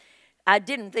I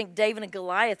didn't think David and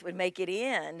Goliath would make it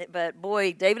in, but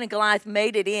boy, David and Goliath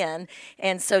made it in.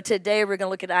 And so today we're going to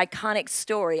look at an iconic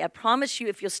story. I promise you,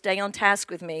 if you'll stay on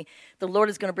task with me, the Lord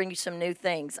is going to bring you some new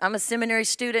things. I'm a seminary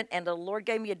student, and the Lord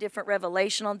gave me a different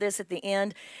revelation on this at the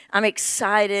end. I'm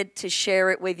excited to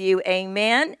share it with you.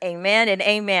 Amen, amen, and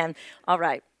amen. All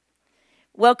right.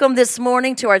 Welcome this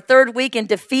morning to our third week in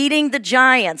Defeating the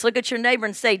Giants. Look at your neighbor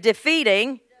and say,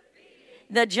 Defeating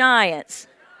the Giants.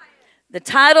 The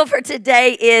title for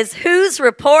today is, Whose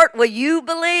Report Will You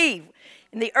Believe?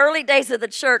 In the early days of the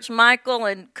church, Michael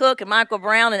and Cook and Michael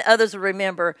Brown and others will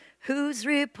remember, Whose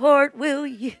report will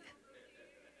you?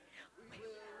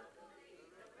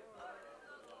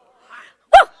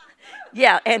 Woo!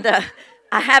 Yeah, and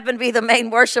I happened to be the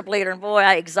main worship leader, and boy,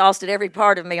 I exhausted every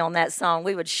part of me on that song.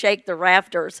 We would shake the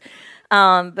rafters,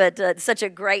 but it's such a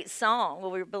great song.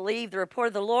 Will we believe the report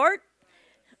of the Lord?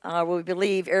 Will we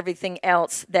believe everything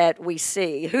else that we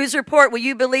see? Whose report will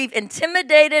you believe,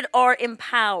 intimidated or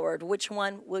empowered? Which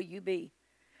one will you be?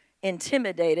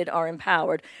 Intimidated or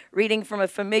empowered. Reading from a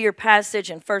familiar passage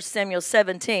in 1 Samuel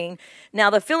 17. Now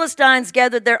the Philistines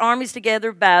gathered their armies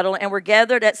together for battle and were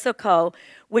gathered at Socoh,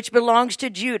 which belongs to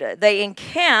Judah. They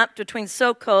encamped between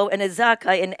Socoh and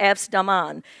Azekah in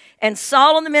Ephes-dammim. And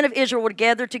Saul and the men of Israel were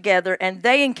gathered together, and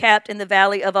they encamped in the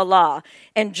valley of Elah,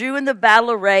 and drew in the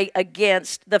battle array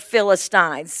against the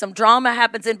Philistines. Some drama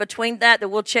happens in between that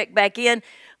we'll check back in,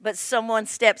 but someone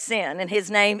steps in, and his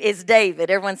name is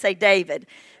David. Everyone say David.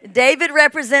 David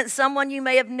represents someone you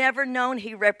may have never known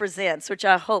he represents, which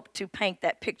I hope to paint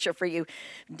that picture for you.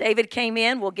 David came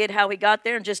in. We'll get how he got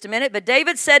there in just a minute. But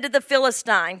David said to the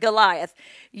Philistine, Goliath,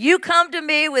 you come to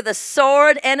me with a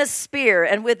sword and a spear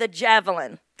and with a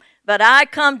javelin. But I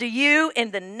come to you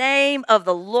in the name of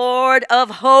the Lord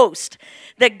of hosts,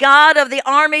 the God of the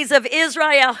armies of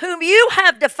Israel, whom you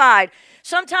have defied.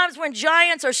 Sometimes when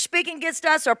giants are speaking against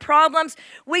us or problems,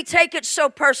 we take it so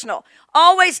personal.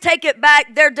 Always take it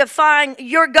back. They're defying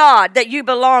your God that you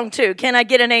belong to. Can I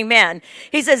get an amen?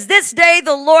 He says, this day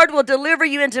the Lord will deliver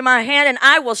you into my hand, and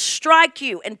I will strike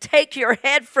you and take your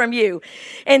head from you.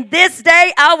 And this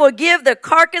day I will give the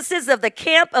carcasses of the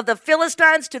camp of the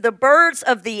Philistines to the birds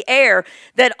of the air,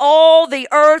 that all the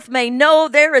earth may know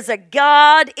there is a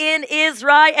God in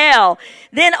Israel.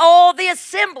 Then all the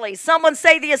assembly, someone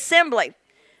say the assembly.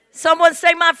 Someone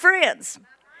say my friends,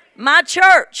 my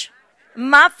church,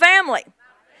 my family,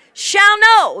 shall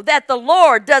know that the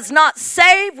Lord does not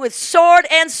save with sword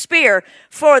and spear,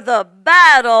 for the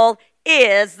battle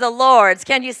is the Lord's.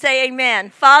 Can you say amen?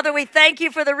 Father, we thank you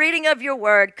for the reading of your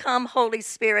word. Come, Holy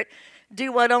Spirit,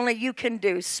 do what only you can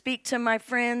do. Speak to my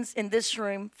friends in this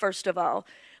room, first of all,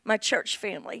 my church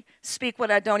family. Speak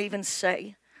what I don't even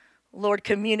say. Lord,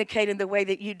 communicate in the way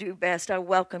that you do best. I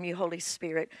welcome you, Holy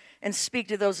Spirit, and speak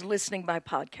to those listening by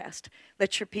podcast.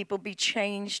 Let your people be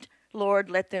changed, Lord.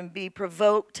 Let them be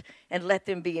provoked, and let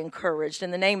them be encouraged.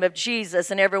 In the name of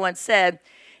Jesus, and everyone said,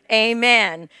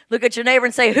 amen. Look at your neighbor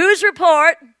and say, whose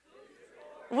report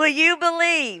will you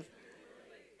believe?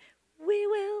 We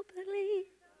will believe.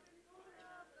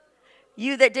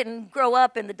 You that didn't grow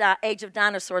up in the age of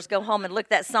dinosaurs, go home and look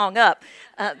that song up,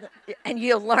 and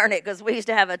you'll learn it, because we used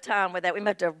to have a time with that. We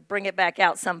might have to bring it back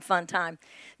out some fun time.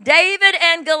 David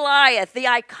and Goliath, the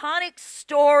iconic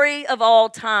story of all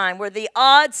time, where the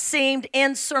odds seemed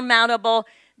insurmountable,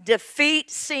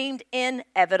 defeat seemed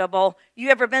inevitable. You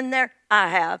ever been there? I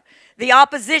have. The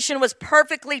opposition was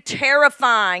perfectly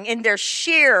terrifying in their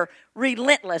sheer,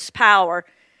 relentless power.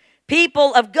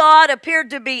 People of God appeared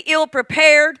to be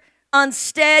ill-prepared,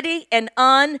 unsteady, and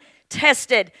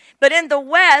untested. But in the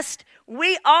West,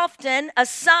 we often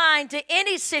assign to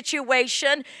any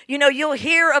situation, you'll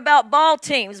hear about ball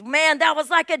teams. Man, that was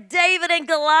like a David and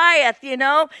Goliath,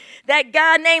 That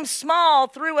guy named Small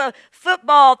threw a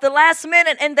football at the last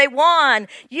minute and they won.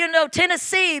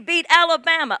 Tennessee beat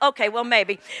Alabama. Okay, well,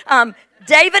 maybe.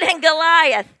 David and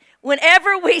Goliath,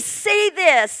 whenever we see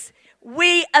this,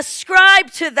 we ascribe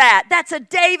to that. That's a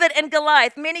David and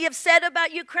Goliath. Many have said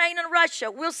about Ukraine and Russia.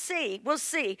 We'll see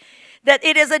that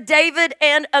it is a David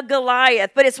and a Goliath.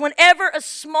 But it's whenever a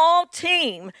small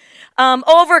team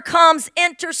overcomes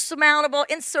insurmountable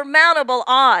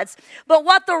odds. But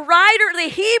what the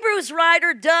Hebrews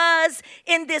writer does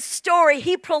in this story,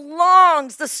 he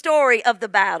prolongs the story of the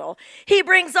battle. He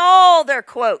brings all their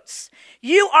quotes.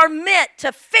 You are meant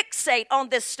to fixate on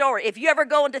this story. If you ever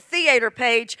go into theater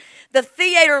page, the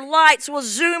theater lights will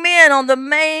zoom in on the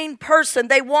main person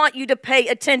they want you to pay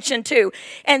attention to.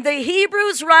 And the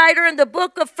Hebrews writer in the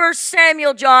book of 1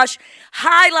 Samuel, Josh,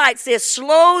 highlights this,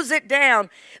 slows it down.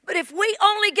 But if we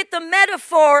only get the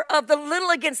metaphor of the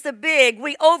little against the big,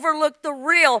 we overlook the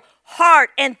real heart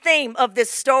and theme of this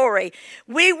story.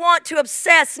 We want to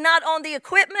obsess not on the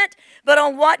equipment, but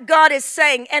on what God is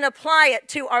saying and apply it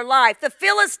to our life. The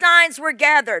Philistines were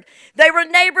gathered. They were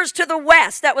neighbors to the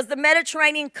west. That was the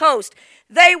Mediterranean coast.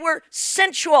 They were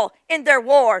sensual in their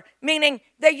war, meaning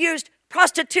they used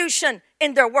prostitution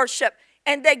in their worship.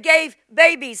 And they gave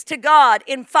babies to God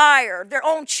in fire, their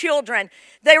own children.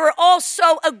 They were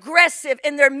also aggressive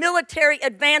in their military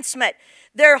advancement.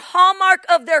 Their hallmark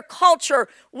of their culture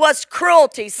was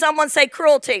cruelty. Someone say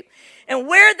cruelty. And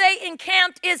where they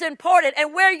encamped is important.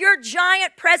 And where your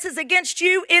giant presses against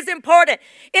you is important.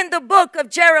 In the book of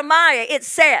Jeremiah, it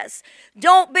says,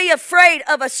 don't be afraid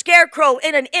of a scarecrow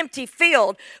in an empty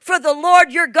field, for the Lord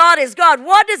your God is God.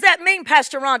 What does that mean,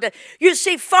 Pastor Rhonda? You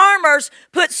see, farmers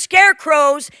put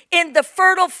scarecrows in the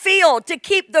fertile field to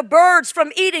keep the birds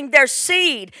from eating their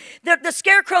seed. The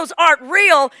scarecrows aren't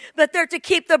real, but they're to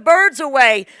keep the birds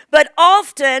away. But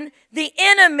often, the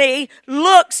enemy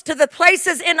looks to the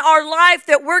places in our life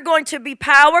that we're going to be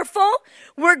powerful,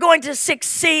 we're going to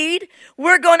succeed,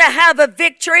 we're going to have a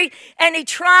victory, and he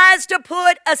tries to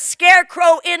put a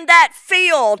scarecrow in that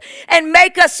field and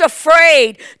make us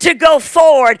afraid to go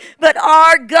forward. But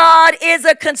our God is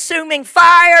a consuming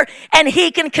fire, and he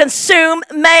can consume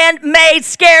man-made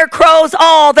scarecrows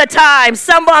all the time.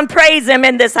 Someone praise him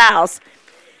in this house.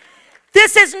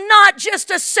 This is not just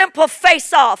a simple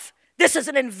face-off. This is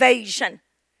an invasion.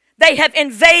 They have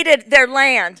invaded their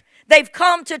land. They've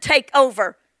come to take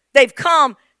over. They've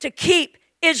come to keep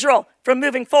Israel from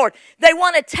moving forward. They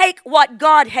want to take what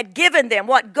God had given them,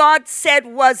 what God said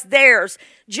was theirs.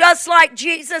 Just like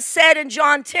Jesus said in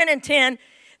John 10:10,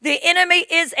 the enemy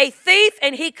is a thief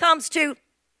and he comes to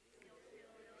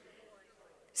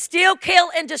steal,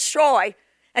 kill, and destroy.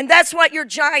 And that's what your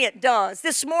giant does.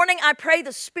 This morning, I pray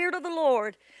the Spirit of the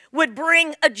Lord would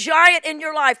bring a giant in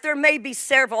your life. There may be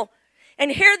several.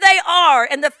 And here they are,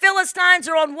 and the Philistines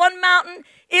are on one mountain,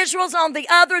 Israel's on the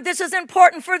other. This is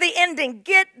important for the ending.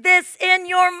 Get this in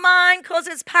your mind because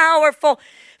it's powerful.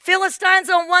 Philistines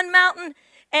on one mountain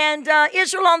and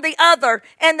Israel on the other,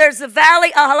 and there's the valley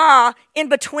of Elah in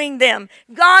between them.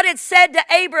 God had said to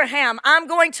Abraham, I'm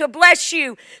going to bless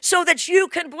you so that you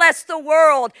can bless the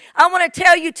world. I want to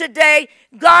tell you today,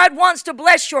 God wants to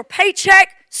bless your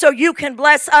paycheck so you can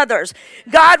bless others.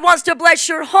 God wants to bless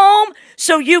your home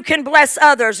so you can bless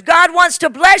others. God wants to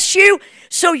bless you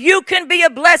so you can be a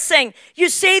blessing. You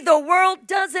see, the world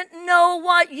doesn't know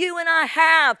what you and I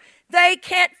have. They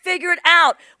can't figure it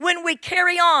out when we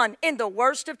carry on in the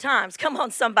worst of times. Come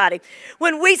on, somebody.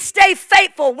 When we stay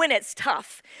faithful when it's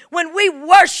tough. When we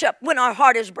worship when our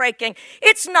heart is breaking.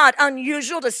 It's not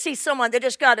unusual to see someone that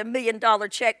just got $1 million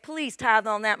check. Please tithe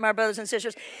on that, my brothers and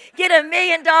sisters. Get $1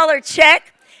 million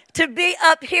check to be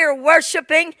up here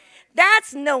worshiping.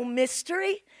 That's no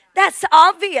mystery. That's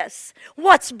obvious.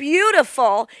 What's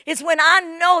beautiful is when I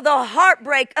know the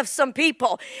heartbreak of some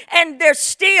people and they're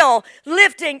still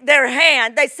lifting their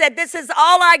hand. They said, this is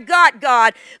all I got,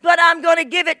 God, but I'm going to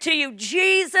give it to you.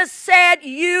 Jesus said,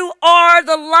 you are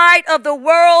the light of the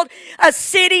world, a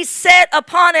city set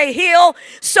upon a hill,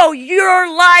 so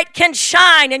your light can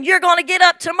shine. And you're going to get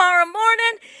up tomorrow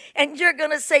morning and you're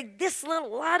going to say, this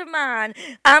little light of mine,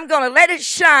 I'm going to let it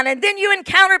shine. And then you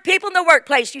encounter people in the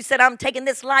workplace. You said, I'm taking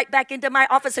this light back into my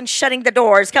office and shutting the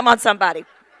doors. Come on, somebody.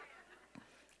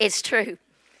 It's true.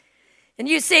 And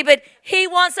you see, but he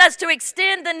wants us to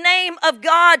extend the name of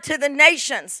God to the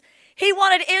nations. He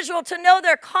wanted Israel to know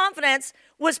their confidence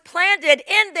was planted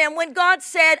in them when God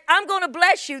said, I'm going to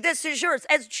bless you. This is yours.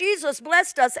 As Jesus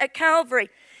blessed us at Calvary.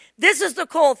 This is the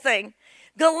cool thing.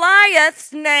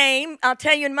 Goliath's name, I'll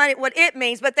tell you in a minute what it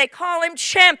means, but they call him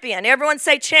champion. Everyone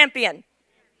say champion.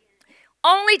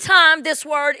 Only time this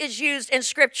word is used in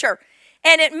Scripture.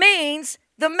 And it means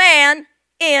the man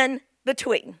in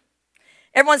between.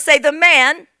 Everyone say the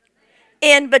man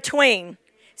in between.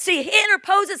 See, he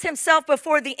interposes himself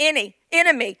before the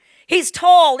enemy. He's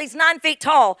tall. He's 9 feet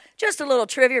tall. Just a little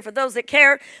trivia for those that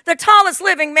care. The tallest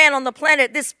living man on the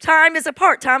planet this time is a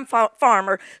part-time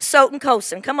farmer, Soten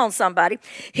Kosen. Come on, somebody.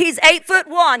 He's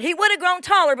 8'1". He would have grown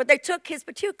taller, but they took his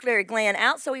pituitary gland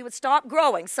out so he would stop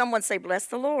growing. Someone say, bless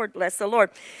the Lord, bless the Lord.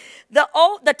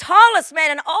 The tallest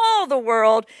man in all the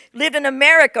world lived in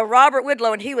America, Robert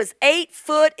Wadlow, and he was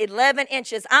 8'11".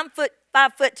 I'm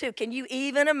 5'2". Can you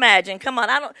even imagine? Come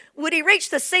on, would he reach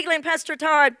the ceiling, Pastor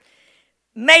Todd?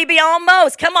 Maybe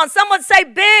almost. Come on, someone say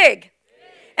big.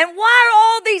 And why are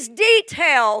all these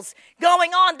details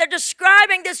going on? They're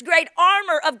describing this great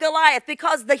armor of Goliath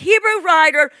because the Hebrew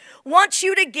writer wants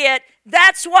you to get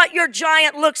that's what your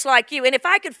giant looks like you. And if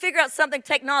I could figure out something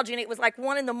technology, and it was like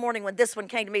 1 a.m. when this one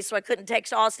came to me, so I couldn't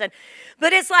text Austin.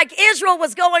 But it's like Israel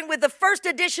was going with the first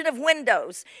edition of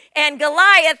Windows, and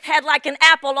Goliath had like an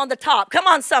apple on the top. Come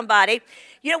on, somebody.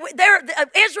 You know,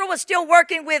 Israel was still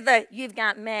working with the, you've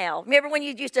got mail. Remember when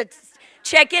you used to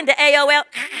check into AOL?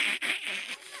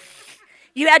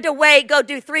 You had to wait, go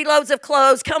do 3 loads of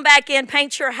clothes, come back in,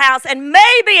 paint your house, and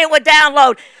maybe it would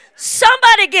download.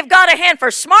 Somebody give God a hand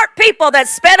for smart people that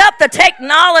sped up the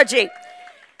technology.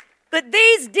 But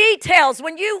these details,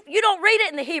 when you don't read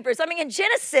it in the Hebrews. I mean, in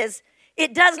Genesis,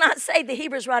 it does not say, the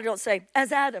Hebrews writer don't say,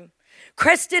 as Adam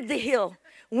crested the hill,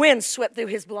 wind swept through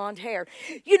his blonde hair.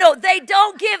 You know, they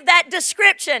don't give that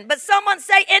description. But someone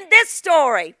say, in this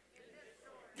story,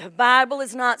 the Bible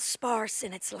is not sparse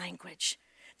in its language.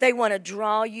 They want to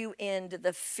draw you into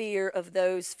the fear of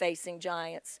those facing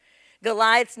giants.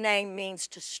 Goliath's name means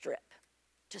to strip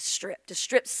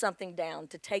something down,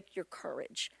 to take your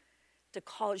courage, to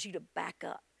cause you to back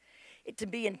up, to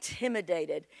be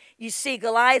intimidated. You see,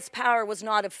 Goliath's power was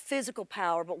not of physical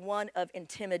power, but one of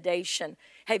intimidation.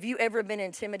 Have you ever been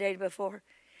intimidated before?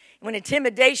 When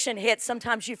intimidation hits,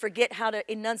 sometimes you forget how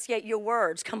to enunciate your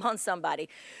words. Come on, somebody.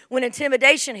 When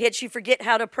intimidation hits, you forget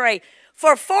how to pray.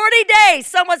 For 40 days,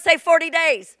 someone say 40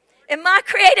 days. And my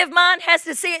creative mind has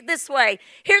to see it this way.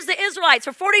 Here's the Israelites.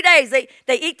 For 40 days, they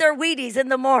eat their Wheaties in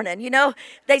the morning, you know.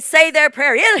 They say their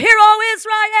prayer. Hear, O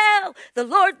Israel, the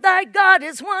Lord thy God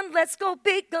is one. Let's go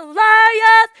beat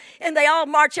Goliath. And they all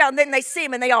march out, and then they see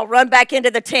him, and they all run back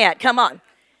into the tent. Come on.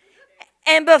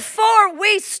 And before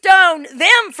we stone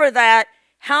them for that,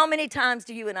 how many times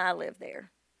do you and I live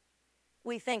there?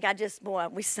 We think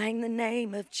we sang the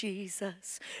name of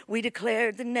Jesus. We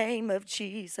declared the name of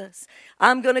Jesus.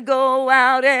 I'm going to go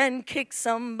out and kick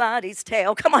somebody's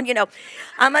tail. Come on, you know,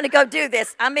 I'm going to go do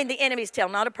this. I mean the enemy's tail,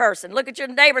 not a person. Look at your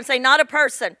neighbor and say, not a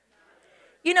person.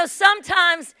 You know,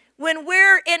 sometimes when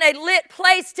we're in a lit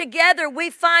place together,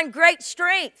 we find great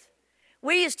strength.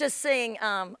 We used to sing,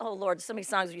 so many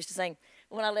songs we used to sing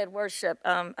when I led worship.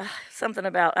 Something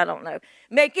about, I don't know,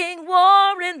 making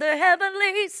war in the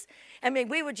heavenlies. I mean,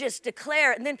 we would just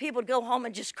declare, and then people would go home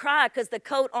and just cry because the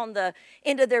coat on the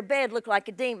end of their bed looked like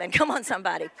a demon. Come on,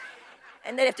 somebody.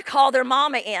 And they'd have to call their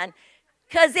mama in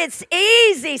because it's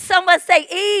easy, someone say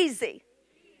easy,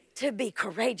 to be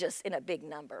courageous in a big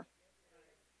number.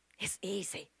 It's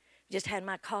easy. Just had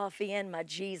my coffee and my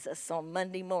Jesus on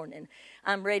Monday morning.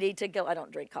 I'm ready to go. I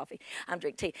don't drink coffee. I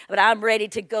drink tea. But I'm ready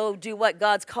to go do what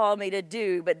God's called me to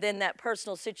do. But then that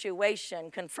personal situation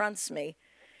confronts me,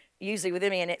 usually within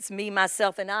me, and it's me,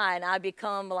 myself, and I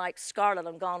become like Scarlet.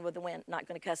 I'm gone with the wind. Not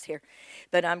going to cuss here.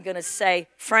 But I'm going to say,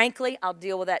 frankly, I'll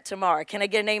deal with that tomorrow. Can I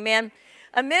get an amen?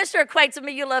 A minister acquainted with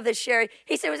me, you love this, Sherry.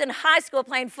 He said he was in high school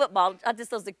playing football. I just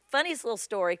thought it was the funniest little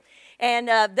story. And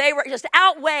they were just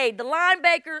outweighed. The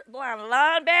linebackers,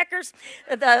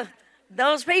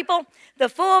 those people, the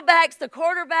fullbacks, the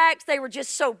quarterbacks, they were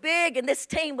just so big. And this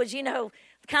team was, you know,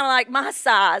 kind of like my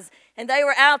size. And they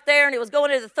were out there, and it was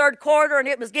going into the third quarter, and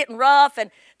it was getting rough. And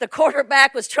the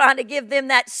quarterback was trying to give them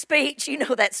that speech. You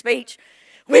know that speech.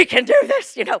 We can do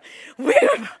this, you know.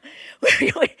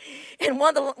 And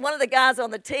one of the guys on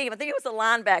the team, I think it was the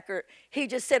linebacker, he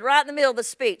just said right in the middle of the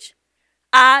speech,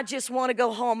 I just want to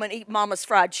go home and eat Mama's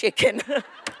fried chicken.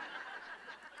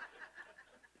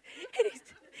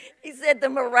 He said the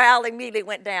morale immediately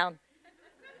went down.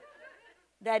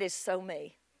 That is so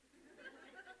me.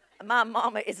 My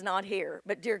mama is not here,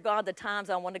 but dear God, the times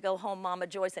I want to go home, Mama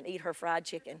Joyce, and eat her fried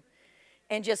chicken.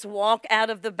 And just walk out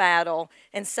of the battle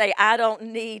and say, I don't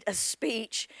need a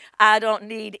speech. I don't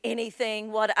need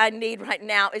anything. What I need right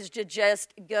now is to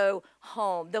just go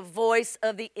home. The voice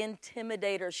of the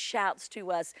intimidator shouts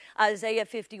to us, Isaiah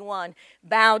 51,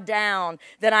 bow down,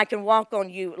 that I can walk on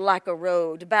you like a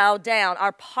road. Bow down.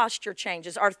 Our posture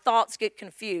changes. Our thoughts get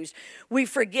confused. We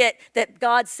forget that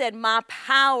God said, my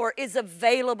power is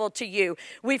available to you.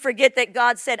 We forget that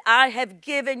God said, I have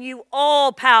given you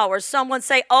all power. Someone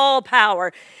say all power.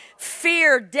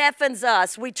 Fear deafens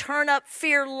us. We turn up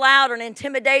fear louder and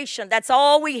intimidation. That's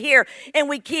all we hear. And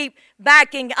we keep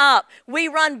backing up. We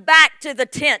run back to the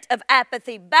tent of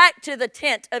apathy, back to the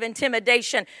tent of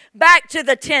intimidation, back to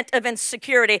the tent of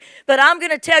insecurity. But I'm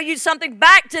going to tell you something,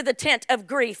 back to the tent of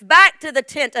grief, back to the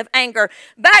tent of anger,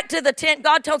 back to the tent.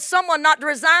 God told someone not to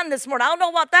resign this morning. I don't know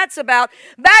what that's about.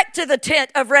 Back to the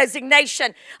tent of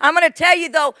resignation. I'm going to tell you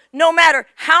though, no matter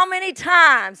how many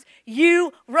times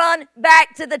you run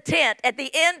back to the tent. At the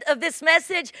end of this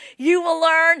message, you will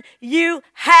learn you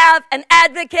have an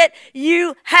advocate,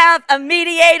 you have a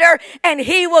mediator, and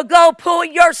he will go pull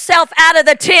yourself out of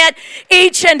the tent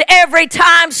each and every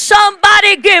time.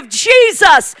 Somebody give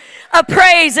Jesus a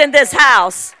praise in this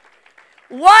house.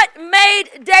 What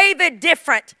made David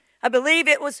different? I believe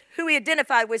it was who he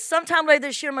identified with. Sometime later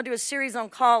this year, I'm going to do a series on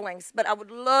callings, but I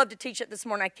would love to teach it this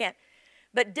morning. I can't.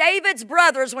 But David's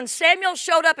brothers, when Samuel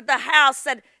showed up at the house,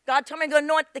 said, God told me to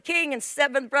anoint the king, and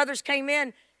 7 brothers came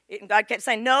in. And God kept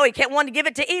saying, no, he kept wanting to give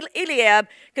it to Eliab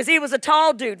because he was a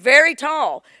tall dude, very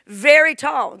tall, very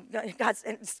tall.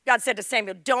 God said to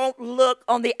Samuel, don't look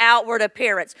on the outward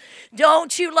appearance.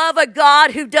 Don't you love a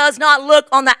God who does not look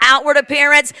on the outward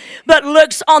appearance, but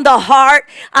looks on the heart?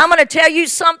 I'm going to tell you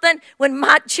something. When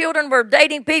my children were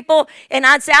dating people, and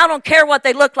I'd say, I don't care what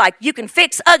they look like. You can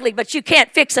fix ugly, but you can't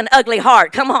fix an ugly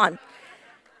heart. Come on.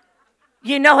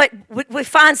 You know it. We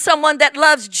find someone that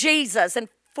loves Jesus. And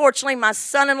fortunately, my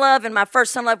son-in-law and my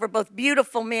first son-in-law were both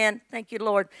beautiful men. Thank you,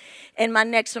 Lord. And my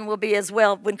next one will be as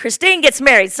well. When Christine gets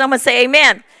married, someone say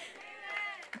amen.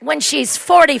 When she's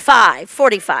 45.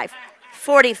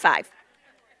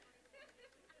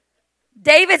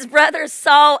 David's brothers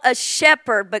saw a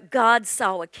shepherd, but God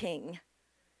saw a king.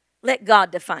 Let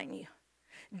God define you.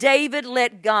 David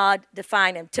let God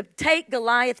define him. To take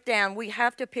Goliath down, we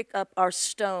have to pick up our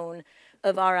stone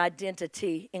of our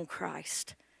identity in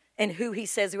Christ. And who he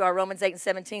says we are. Romans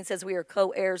 8:17 says we are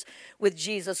co-heirs with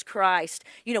Jesus Christ.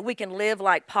 You know, we can live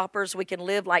like paupers, we can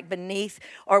live like beneath,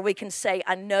 or we can say,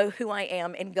 I know who I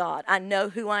am in God. I know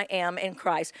who I am in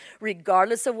Christ.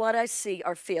 Regardless of what I see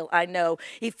or feel, I know.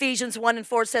 Ephesians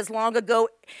 1:4 says, long ago,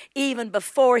 even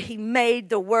before he made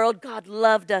the world, God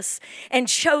loved us and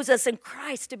chose us in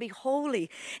Christ to be holy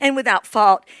and without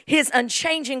fault. His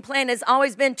unchanging plan has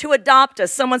always been to adopt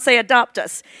us. Someone say adopt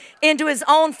us into his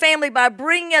own family by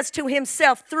bringing us to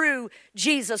himself through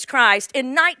Jesus Christ.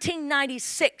 In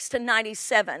 1996 to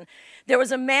 97, there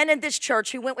was a man in this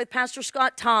church who went with Pastor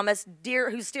Scott Thomas,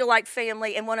 who's still like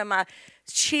family, and one of my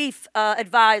chief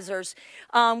advisors,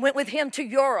 went with him to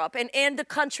Europe and in the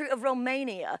country of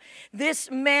Romania. This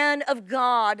man of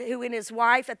God, who and his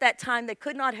wife at that time, they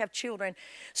could not have children,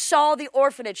 saw the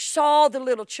orphanage, saw the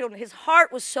little children. His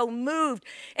heart was so moved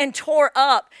and tore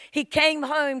up. He came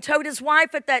home, told his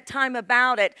wife at that time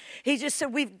about it. He just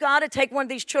said, we've got to take one of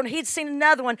these children. He'd seen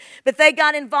another one, but they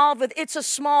got involved with It's a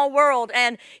Small World,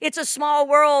 and It's a Small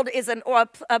World is a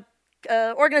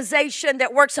organization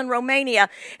that works in Romania,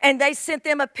 and they sent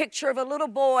them a picture of a little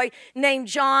boy named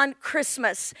John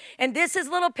Christmas. And this is a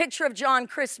little picture of John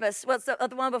Christmas. What's the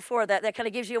one before that? That kind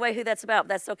of gives you away who that's about.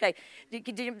 That's okay.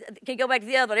 Can you go back to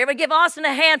the other one? Everybody give Austin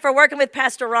a hand for working with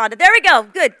Pastor Rhonda. There we go.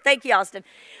 Good. Thank you, Austin.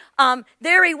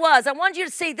 There he was. I wanted you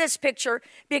to see this picture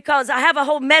because I have a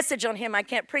whole message on him. I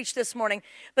can't preach this morning.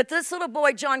 But this little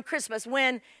boy, John Christmas,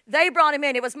 when they brought him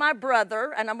in, it was my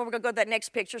brother, and we're going to go to that next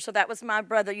picture, so that was my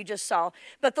brother you just saw.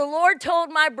 But the Lord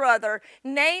told my brother,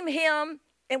 name him,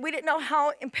 and we didn't know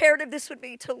how imperative this would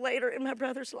be till later in my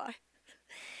brother's life.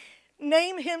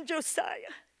 Name him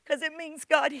Josiah, because it means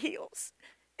God heals.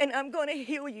 And I'm going to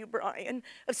heal you, Brian,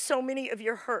 of so many of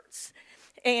your hurts.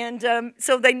 And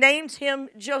so they named him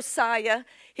Josiah.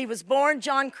 He was born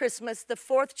John Christmas, the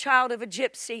 4th child of a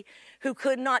gypsy who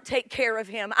could not take care of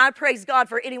him. I praise God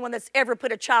for anyone that's ever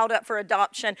put a child up for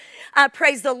adoption. I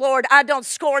praise the Lord. I don't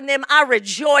scorn them. I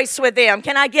rejoice with them.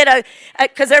 Can I get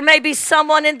because there may be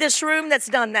someone in this room that's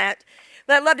done that.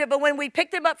 But I loved it. But when we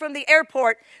picked him up from the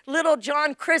airport, little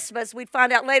John Christmas, we'd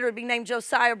find out later it'd be named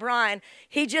Josiah Bryan,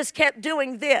 he just kept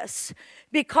doing this.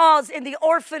 Because in the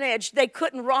orphanage, they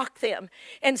couldn't rock them.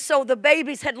 And so the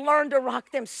babies had learned to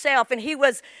rock themselves. And he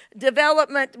was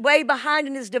way behind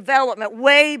in his development,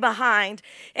 way behind.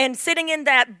 And sitting in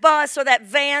that bus or that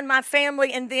van, my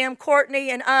family and them, Courtney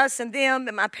and us and them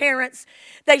and my parents,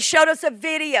 they showed us a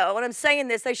video. And I'm saying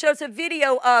this, they showed us a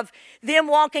video of them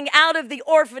walking out of the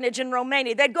orphanage in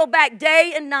Romania. They'd go back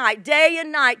day and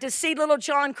night to see little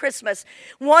John Christmas.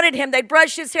 Wanted him. They'd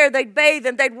brush his hair. They'd bathe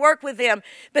him. They'd work with him.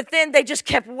 But then they just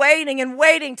kept waiting and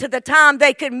waiting to the time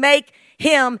they could make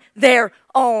him their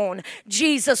own.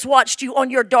 Jesus watched you on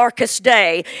your darkest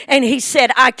day, and he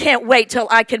said, I can't wait till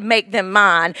I can make them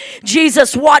mine.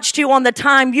 Jesus watched you on the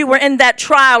time you were in that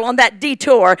trial, on that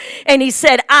detour, and he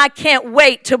said, I can't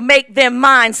wait to make them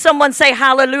mine. Someone say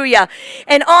hallelujah.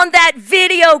 And on that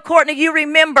video, Courtney, you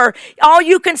remember, all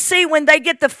you can see when they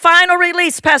get the final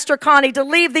release, Pastor Connie, to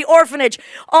leave the orphanage,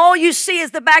 all you see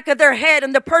is the back of their head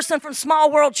and the person from Small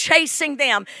World chasing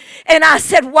them. And I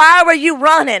said, why were you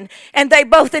running? And they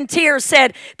both in tears said,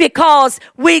 said, because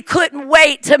we couldn't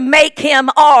wait to make him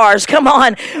ours. Come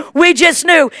on. We just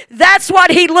knew that's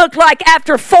what he looked like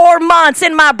after 4 months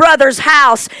in my brother's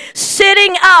house,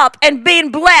 sitting up and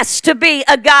being blessed to be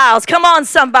a Giles. Come on,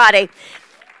 somebody.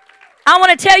 I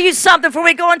want to tell you something before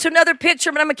we go into another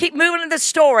picture, but I'm going to keep moving in the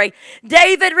story.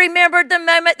 David remembered the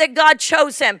moment that God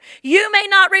chose him. You may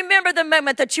not remember the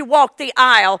moment that you walked the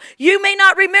aisle. You may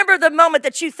not remember the moment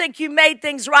that you think you made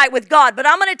things right with God. But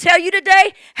I'm going to tell you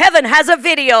today, heaven has a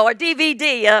video, a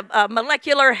DVD, a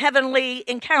molecular heavenly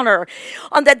encounter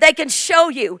that they can show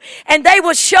you. And they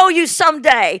will show you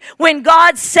someday when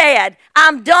God said,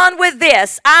 I'm done with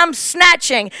this. I'm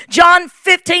snatching. John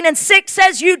 15:6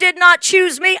 says, you did not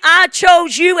choose me. I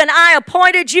chose you and I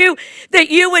appointed you that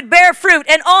you would bear fruit.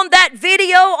 And on that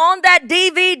video, on that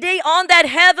DVD, on that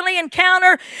heavenly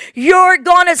encounter, you're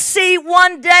going to see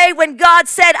one day when God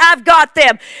said, I've got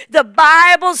them. The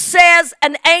Bible says,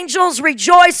 and angels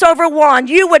rejoice over one.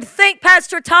 You would think,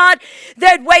 Pastor Todd,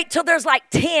 they'd wait till there's like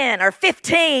 10 or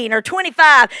 15 or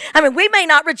 25. I mean, we may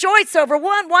not rejoice over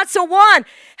one. What's a one?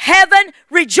 Heaven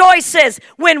rejoices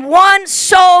when one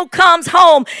soul comes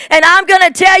home. And I'm going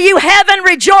to tell you, heaven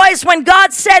rejoiced when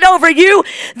God said over you,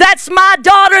 that's my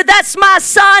daughter, that's my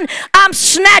son. I'm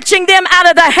snatching them out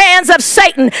of the hands of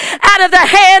Satan, out of the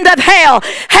hand of hell.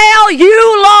 Hell,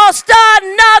 you lost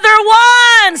another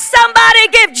one. Somebody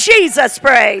give Jesus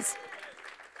praise.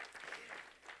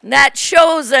 That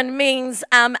chosen means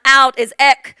I'm out is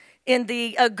ek in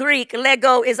the Greek.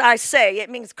 Lego is I say. It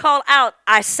means call out,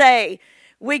 I say.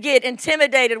 We get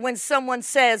intimidated when someone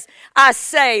says, I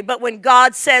say, but when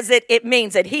God says it, it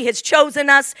means it. He has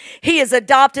chosen us. He has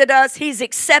adopted us. He's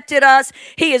accepted us.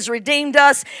 He has redeemed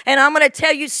us. And I'm going to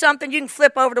tell you something. You can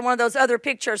flip over to one of those other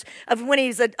pictures of when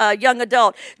he's a young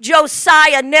adult.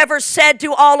 Josiah never said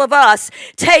to all of us,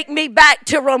 take me back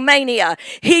to Romania.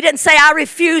 He didn't say, I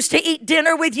refuse to eat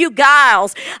dinner with you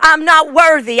Giles. I'm not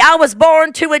worthy. I was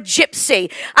born to a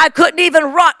gypsy. I couldn't even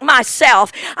rock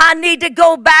myself. I need to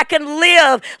go back and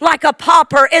live like a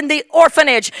pauper in the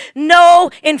orphanage. No,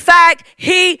 in fact,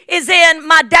 he is in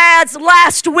my dad's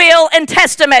last will and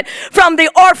testament. From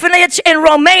the orphanage in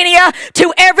Romania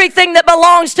to everything that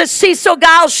belongs to Cecil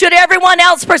Giles, should everyone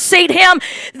else precede him.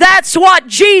 That's what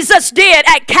Jesus did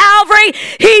at Calvary.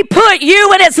 He put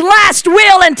you in his last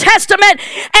will and testament,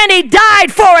 and he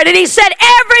died for it. And he said,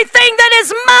 everything that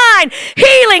is mine,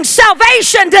 healing,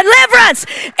 salvation, deliverance,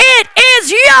 it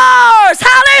is yours.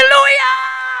 Hallelujah.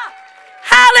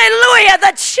 Hallelujah,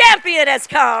 the champion has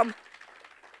come.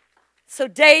 So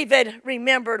David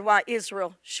remembered why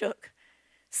Israel shook.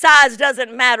 Size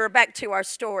doesn't matter. Back to our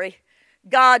story.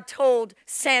 God told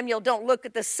Samuel, don't look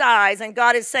at the size. And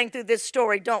God is saying through this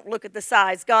story, don't look at the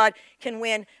size. God can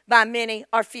win by many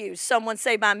or few. Someone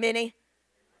say by many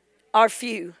or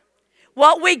few.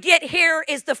 What we get here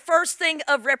is the first thing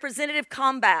of representative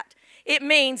combat. It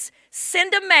means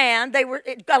send a man.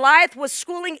 Goliath was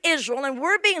schooling Israel, and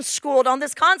we're being schooled on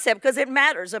this concept because it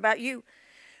matters about you.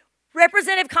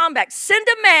 Representative combat. Send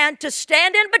a man to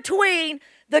stand in between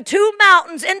the two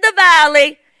mountains in the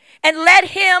valley and let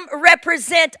him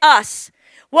represent us.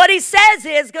 What he says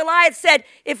is, Goliath said,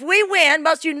 if we win,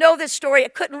 most of you know this story. I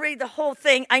couldn't read the whole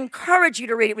thing. I encourage you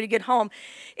to read it when you get home.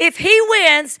 If he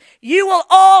wins, you will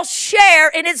all share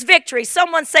in his victory.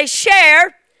 Someone say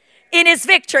share in his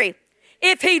victory.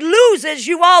 If he loses,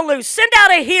 you all lose. Send out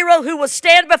a hero who will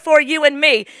stand before you and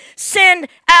me. Send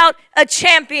out a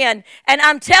champion. And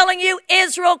I'm telling you,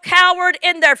 Israel cowered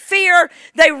in their fear.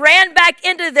 They ran back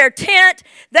into their tent.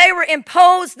 They were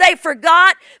imposed. They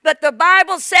forgot. But the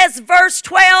Bible says, verse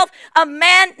 12, a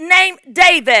man named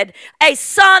David, a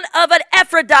son of an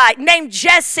Ephrathite named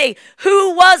Jesse,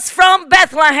 who was from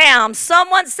Bethlehem.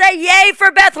 Someone say, yay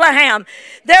for Bethlehem.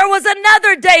 There was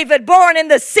another David born in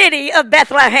the city of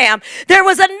Bethlehem. There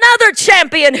was another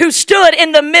champion who stood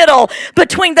in the middle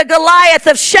between the Goliath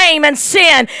of shame and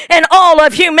sin and all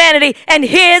of humanity, and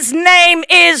his name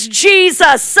is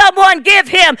Jesus. Someone give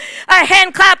him a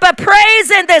hand clap of praise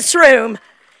in this room.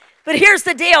 But here's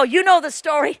the deal. You know the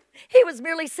story. He was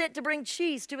merely sent to bring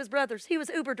cheese to his brothers. He was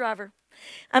Uber driver.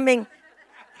 I mean,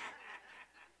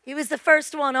 he was the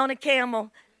first one on a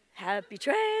camel. Happy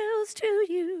trails to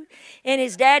you. And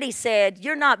his daddy said,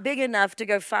 you're not big enough to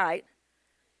go fight.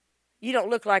 You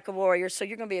don't look like a warrior, so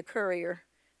you're going to be a courier.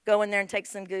 Go in there and take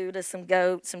some Gouda, some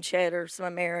goat, some cheddar, some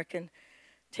American.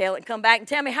 Come back and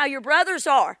tell me how your brothers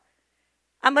are.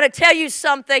 I'm going to tell you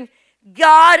something.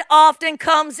 God often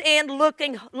comes in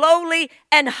looking lowly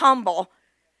and humble.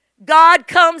 God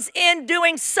comes in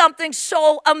doing something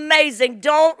so amazing.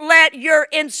 Don't let your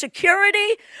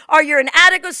insecurity or your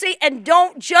inadequacy, and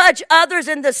don't judge others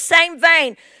in the same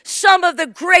vein. Some of the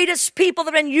greatest people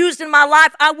that have been used in my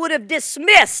life I would have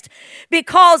dismissed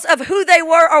because of who they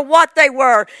were or what they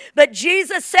were. But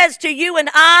Jesus says to you and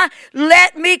I,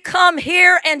 let me come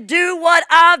here and do what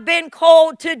I've been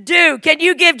called to do. Can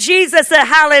you give Jesus a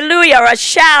hallelujah or a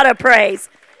shout of praise?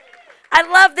 I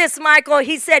love this, Michael.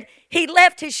 He said he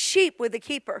left his sheep with the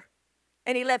keeper,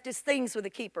 and he left his things with the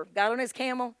keeper. Got on his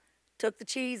camel, took the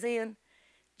cheese in.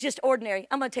 Just ordinary.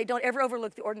 I'm going to tell you, don't ever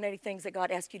overlook the ordinary things that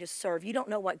God asks you to serve. You don't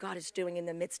know what God is doing in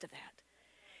the midst of that.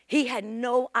 He had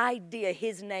no idea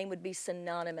his name would be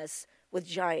synonymous with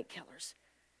giant killers.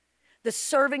 The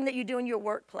serving that you do in your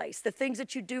workplace, the things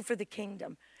that you do for the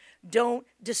kingdom, don't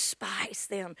despise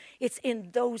them. It's in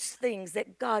those things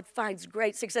that God finds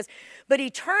great success. But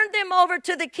he turned them over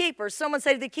to the keeper. Someone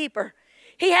say to the keeper.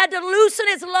 He had to loosen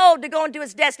his load to go into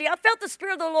his destiny. I felt the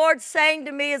Spirit of the Lord saying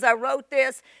to me as I wrote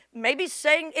this, maybe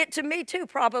saying it to me too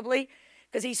probably,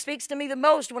 because he speaks to me the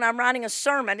most when I'm writing a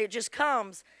sermon. It just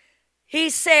comes. He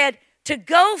said, to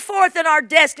go forth in our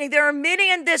destiny, there are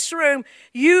many in this room,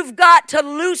 you've got to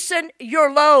loosen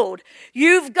your load.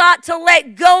 You've got to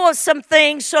let go of some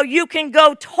things so you can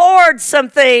go towards some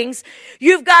things.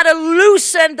 You've got to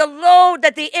loosen the load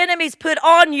that the enemy's put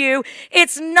on you.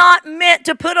 It's not meant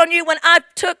to put on you. When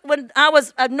I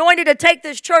was anointed to take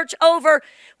this church over,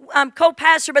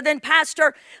 co-pastor, but then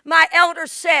pastor, my elder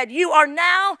said, you are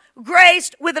now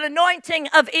graced with an anointing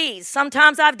of ease.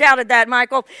 Sometimes I've doubted that,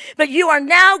 Michael, but you are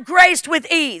now graced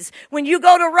with ease. When you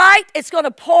go to write, it's going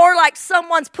to pour like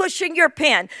someone's pushing your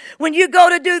pen. When you go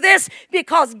to do this,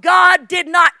 because God did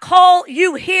not call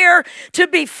you here to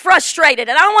be frustrated.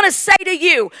 And I want to say to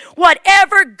you,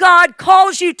 whatever God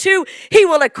calls you to, he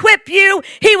will equip you.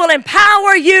 He will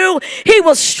empower you. He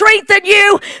will strengthen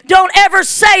you. Don't ever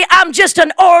say, I'm just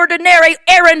an ordinary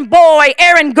errand boy,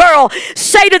 errand girl.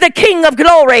 Say to the King of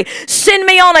Glory, send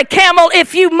me on a camel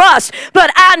if you must, but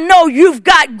I know you've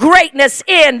got greatness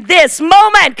in this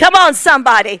moment. Come on,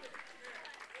 somebody.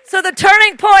 So the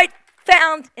turning point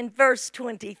found in verse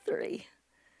 23.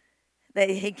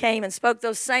 He came and spoke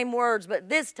those same words, but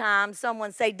this time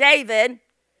someone say, David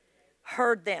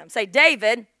heard them. Say,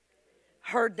 David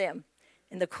heard them.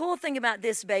 And the cool thing about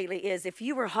this, Bailey, is if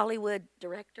you were a Hollywood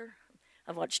director,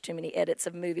 I've watched too many edits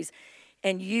of movies,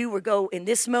 and you would go in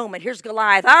this moment, here's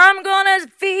Goliath, I'm going to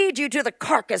feed you to the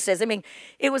carcasses. I mean,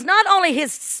 it was not only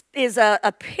his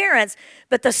appearance,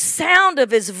 but the sound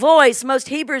of his voice, most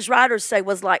Hebrews writers say,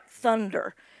 was like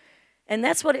thunder. And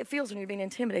that's what it feels when you're being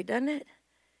intimidated, doesn't it?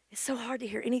 It's so hard to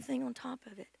hear anything on top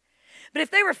of it. But if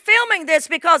they were filming this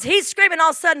because he's screaming, all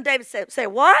of a sudden David say,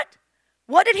 what?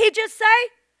 What did he just say?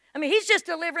 I mean, he's just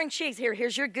delivering cheese.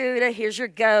 Here's your Gouda. Here's your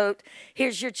goat.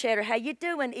 Here's your cheddar. How you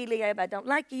doing, Eliab? I don't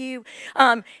like you.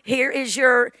 Here is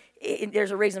your,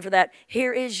 there's a reason for that.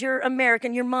 Here is your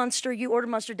American, your Munster. You order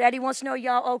Munster. Daddy wants to know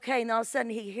y'all okay. And all of a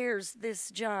sudden he hears this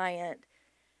giant.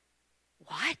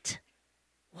 What?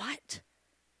 What?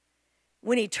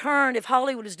 When he turned, if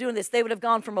Hollywood was doing this, they would have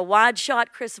gone from a wide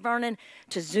shot Chris Vernon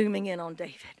to zooming in on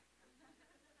David.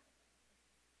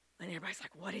 And everybody's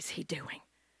like, what is he doing?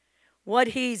 What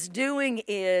he's doing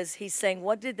is he's saying,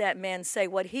 what did that man say?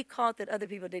 What he caught that other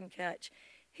people didn't catch,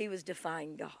 he was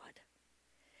defying God.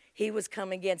 He was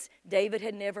coming against, David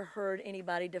had never heard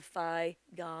anybody defy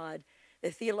God. The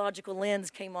theological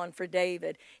lens came on for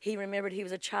David. He remembered he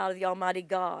was a child of the Almighty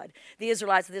God. The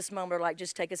Israelites at this moment are like,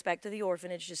 just take us back to the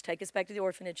orphanage. Just take us back to the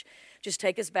orphanage. Just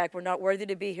take us back. We're not worthy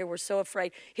to be here. We're so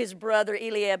afraid. His brother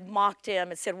Eliab mocked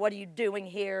him and said, what are you doing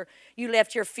here? You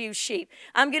left your few sheep.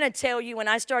 I'm going to tell you, when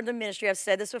I started the ministry, I've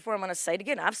said this before, I'm going to say it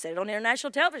again. I've said it on international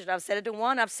television. I've said it to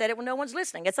one. I've said it when no one's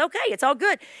listening. It's okay. It's all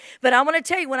good. But I want to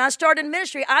tell you, when I started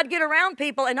ministry, I'd get around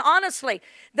people, and honestly,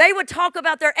 they would talk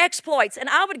about their exploits, and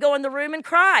I would go in the room and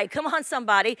cry. Come on,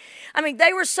 somebody. I mean,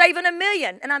 they were saving 1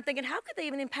 million. And I'm thinking, how could they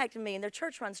even impact me? And their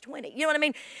church runs 20. You know what I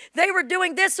mean? They were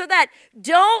doing this or that.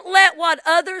 Don't let what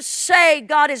others say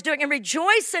God is doing, and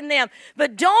rejoice in them,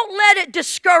 but don't let it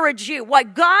discourage you.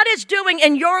 What God is doing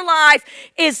in your life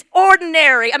is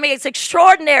ordinary. I mean, it's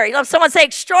extraordinary. Let someone say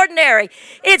extraordinary.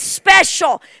 It's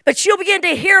special. But you'll begin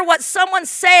to hear what someone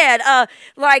said. A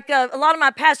lot of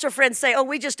my pastor friends say, oh,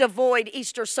 we just avoid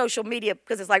Easter social media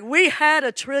because it's like, we had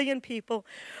 1 trillion people. people.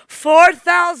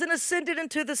 4,000 ascended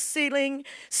into the ceiling.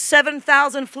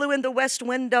 7,000 flew in the west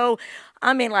window.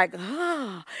 I mean, like,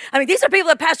 oh. I mean, these are people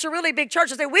that pastor really big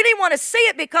churches. We didn't want to see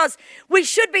it because we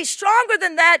should be stronger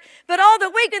than that. But all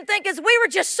that we can think is we were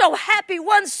just so happy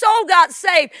one soul got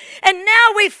saved. And now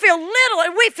we feel little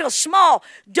and we feel small.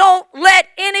 Don't let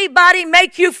anybody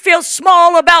make you feel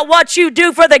small about what you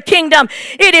do for the kingdom.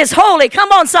 It is holy.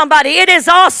 Come on, somebody. It is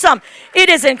awesome. It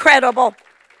is incredible.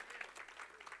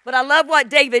 But I love what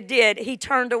David did. He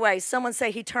turned away. Someone say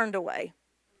he turned away.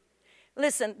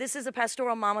 Listen, this is a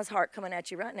pastoral mama's heart coming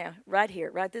at you right now, right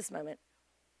here, right this moment.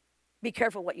 Be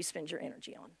careful what you spend your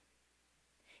energy on.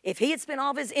 If he had spent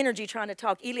all of his energy trying to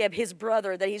talk Eliab, his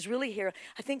brother, that he's really here,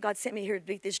 I think God sent me here to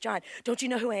beat this giant. Don't you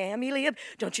know who I am, Eliab?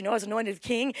 Don't you know I was anointed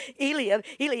king? Eliab,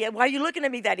 why are you looking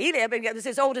at me that? Eliab is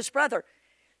his oldest brother.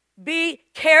 Be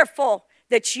careful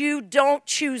that you don't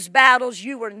choose battles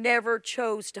you were never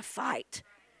chose to fight.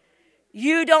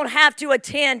 You don't have to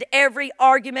attend every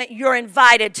argument you're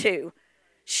invited to.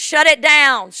 Shut it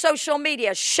down. Social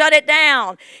media, shut it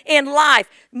down. In life,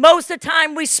 most of the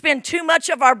time we spend too much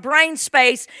of our brain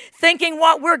space thinking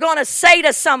what we're going to say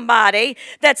to somebody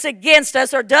that's against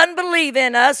us or doesn't believe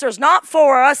in us or is not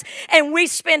for us, and we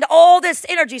spend all this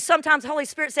energy. Sometimes the Holy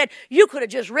Spirit said, you could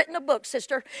have just written a book,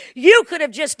 sister. You could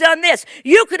have just done this.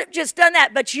 You could have just done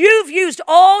that, but you've used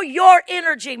all your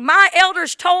energy. My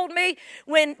elders told me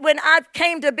when I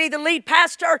came to be the lead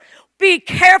pastor, be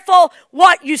careful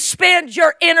what you spend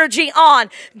your energy on.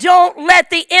 Don't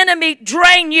let the enemy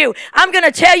drain you. I'm going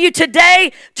to tell you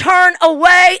today, turn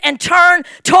away and turn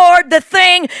toward the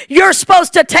thing you're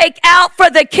supposed to take out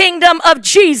for the kingdom of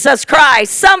Jesus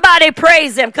Christ. Somebody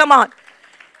praise him. Come on.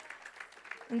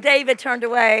 And David turned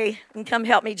away. And come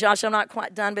help me, Josh. I'm not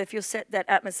quite done, but if you'll set that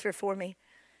atmosphere for me.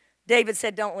 David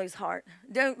said, don't lose heart.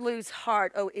 Don't lose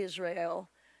heart, O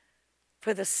Israel,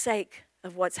 for the sake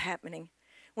of what's happening.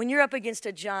 When you're up against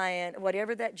a giant,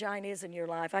 whatever that giant is in your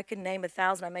life, I can name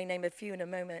 1,000. I may name a few in a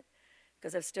moment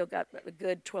because I've still got a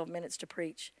good 12 minutes to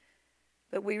preach.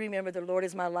 But we remember the Lord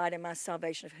is my light and my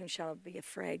salvation. Of whom shall I be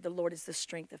afraid? The Lord is the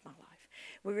strength of my life.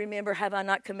 We remember, have I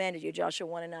not commanded you, Joshua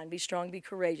 1:9, be strong, be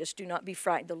courageous, do not be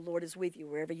frightened. The Lord is with you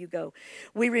wherever you go.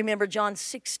 We remember John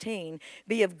 16,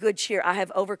 be of good cheer. I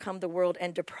have overcome the world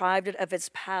and deprived it of its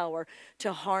power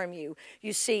to harm you.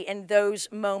 You see, in those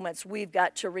moments, we've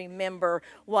got to remember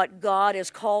what God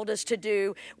has called us to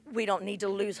do. We don't need to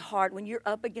lose heart. When you're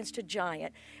up against a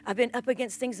giant, I've been up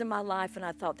against things in my life, and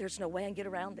I thought, there's no way I can get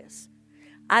around this.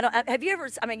 Have you ever,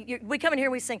 we come in here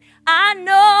and we sing, I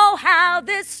know how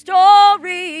this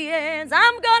story ends.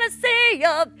 I'm going to see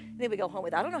you. Then we go home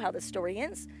with, I don't know how this story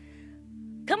ends.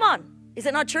 Come on. Is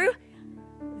it not true?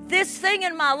 This thing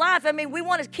in my life, we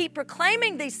want to keep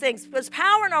proclaiming these things. There's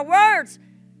power in our words.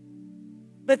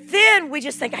 But then we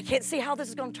just think, I can't see how this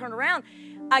is going to turn around.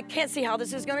 I can't see how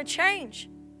this is going to change.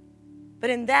 But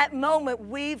in that moment,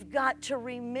 we've got to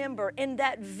remember, in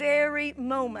that very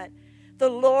moment, the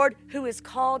Lord who has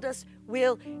called us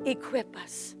will equip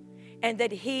us, and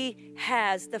that he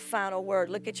has the final word.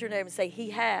 Look at your neighbor and say,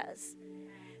 he has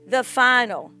the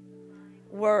final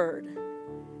word.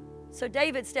 So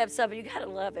David steps up, and you got to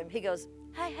love him. He goes,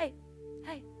 hey,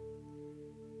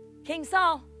 King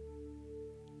Saul,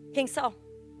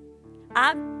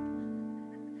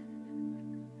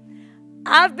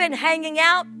 I've been hanging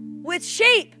out with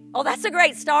sheep. Oh, that's a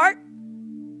great start.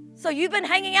 So you've been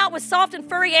hanging out with soft and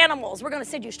furry animals. We're going to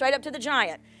send you straight up to the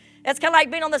giant. That's kind of like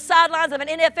being on the sidelines of an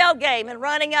NFL game and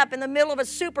running up in the middle of a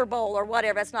Super Bowl or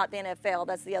whatever. That's not the NFL.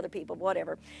 That's the other people,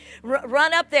 whatever.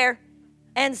 Run up there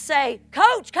and say,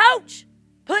 Coach,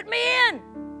 put me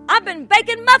in. I've been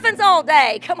baking muffins all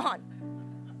day. Come on.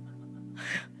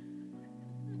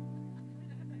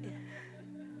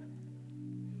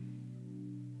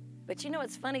 But you know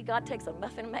what's funny? God takes a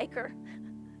muffin maker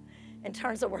and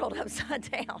turns the world upside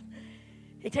down.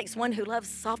 He takes one who loves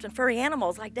soft and furry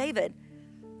animals like David.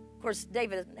 Of course,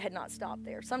 David had not stopped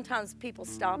there. Sometimes people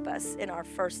stop us in our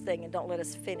first thing and don't let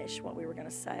us finish what we were going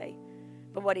to say.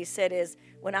 But what he said is,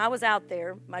 when I was out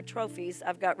there, my trophies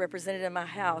I've got represented in my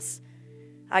house,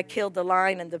 I killed the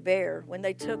lion and the bear. When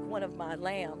they took one of my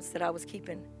lambs that I was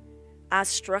keeping, I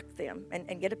struck them.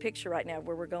 And get a picture right now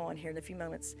where we're going here in a few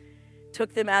moments.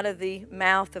 Took them out of the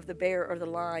mouth of the bear or the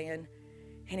lion.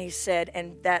 And he said,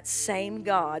 and that same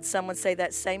God, someone say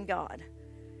that same God,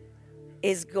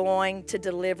 is going to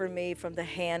deliver me from the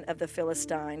hand of the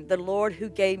Philistine. The Lord who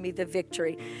gave me the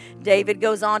victory. David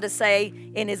goes on to say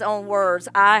in his own words,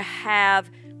 I have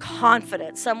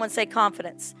confidence. Someone say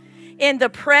confidence. In the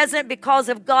present because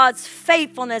of God's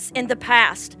faithfulness in the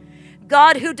past.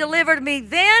 God who delivered me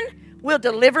then will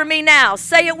deliver me now.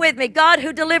 Say it with me. God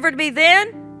who delivered me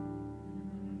then.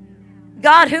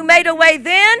 God who made a way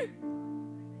then.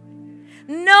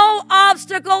 No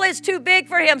obstacle is too big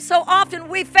for him. So often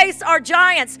we face our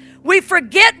giants. We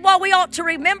forget what we ought to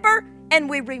remember, and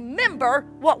we remember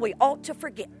what we ought to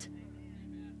forget.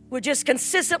 We're just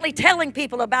consistently telling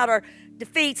people about our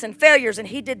defeats and failures, and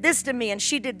he did this to me, and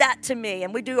she did that to me,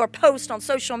 and we do our post on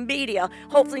social media.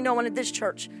 Hopefully no one in this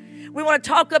church. We want to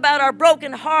talk about our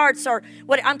broken hearts, or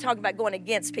what I'm talking about going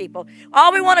against people.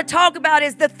 All we want to talk about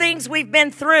is the things we've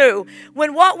been through,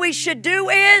 when what we should do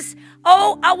is,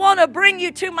 I want to bring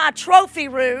you to my trophy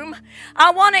room. I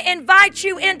want to invite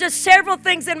you into several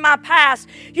things in my past.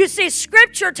 You see,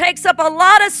 Scripture takes up a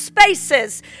lot of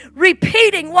spaces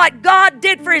repeating what God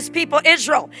did for his people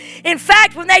Israel. In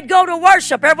fact, when they'd go to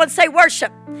worship, everyone say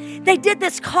worship. They did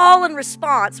this call and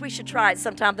response. We should try it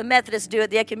sometime. The Methodists do it.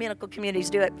 The ecumenical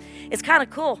communities do it. It's kind of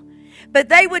cool. But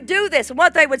they would do this, and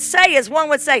what they would say is, one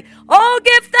would say, "Oh,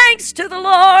 give thanks to the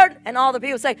Lord," and all the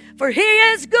people would say, "For he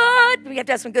is good." We have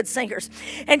to have some good singers.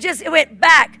 And just, it went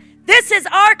back. This is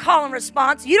our call and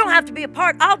response. You don't have to be a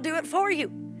part. I'll do it for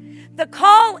you. The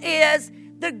call is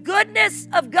the goodness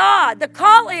of God. The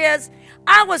call is,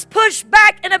 I was pushed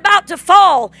back and about to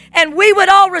fall, and we would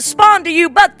all respond to you,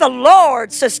 but the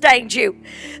Lord sustained you.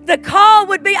 The call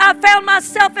would be, I found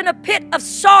myself in a pit of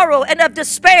sorrow and of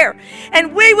despair,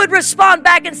 and we would respond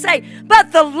back and say,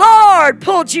 but the Lord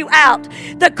pulled you out.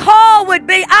 The call would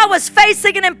be, I was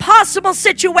facing an impossible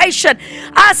situation.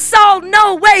 I saw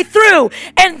no way through,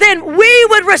 and then we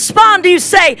would respond to you,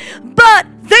 say, but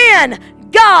then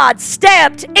God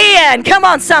stepped in. Come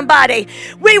on, somebody.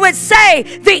 We would say,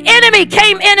 the enemy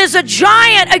came in as a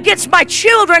giant against my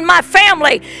children, my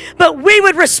family. But we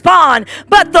would respond,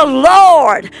 but the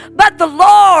Lord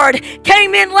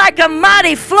came in like a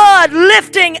mighty flood,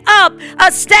 lifting up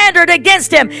a standard against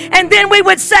him. And then we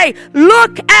would say,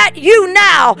 look at you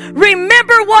now.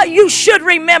 Remember what you should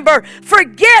remember.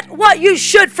 Forget what you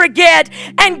should forget.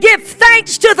 And give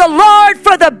thanks to the Lord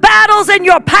for the battles in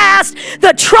your past,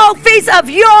 the trophies of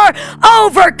your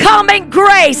overcoming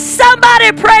grace.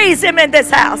 Somebody praise him in this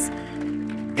house.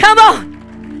 Come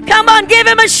on, give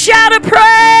him a shout of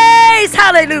praise.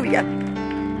 Hallelujah.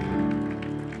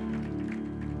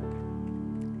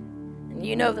 And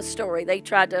you know the story. They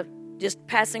tried to, just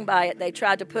passing by it, they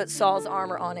tried to put Saul's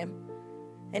armor on him,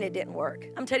 and it didn't work.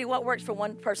 I'm telling you, what works for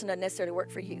one person doesn't necessarily work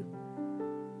for you.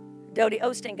 Dodie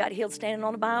Osteen got healed standing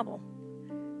on the Bible.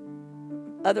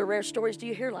 Other rare stories do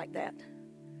you hear like that?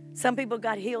 Some people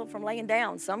got healed from laying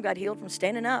down. Some got healed from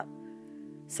standing up.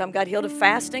 Some got healed of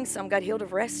fasting. Some got healed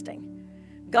of resting.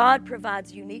 God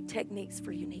provides unique techniques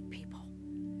for unique people.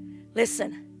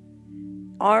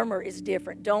 Listen, armor is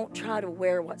different. Don't try to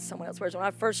wear what someone else wears. When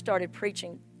I first started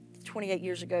preaching 28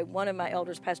 years ago, one of my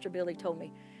elders, Pastor Billy, told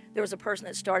me there was a person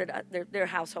that started their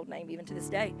household name even to this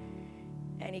day.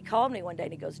 And he called me one day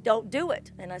and he goes, "Don't do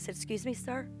it." And I said, "Excuse me,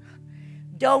 sir?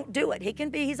 Don't do it."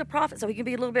 He's a prophet, so he can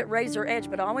be a little bit razor edge,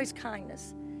 but always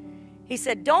kindness. He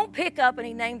said, don't pick up, and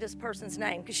he named this person's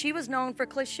name, because she was known for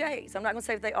cliches. I'm not going to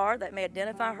say what they are, that may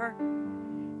identify her.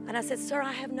 And I said, "Sir,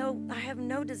 I have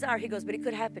no desire." He goes, "But it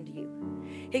could happen to you."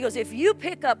 He goes, "If you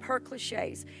pick up her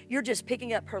cliches, you're just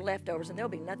picking up her leftovers, and there'll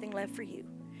be nothing left for you.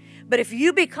 But if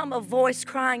you become a voice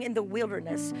crying in the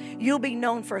wilderness, you'll be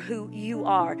known for who you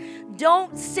are."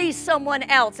 Don't see someone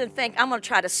else and think, I'm going to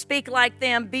try to speak like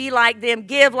them, be like them,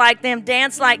 give like them,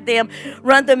 dance like them,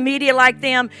 run the media like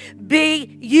them.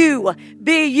 Be you.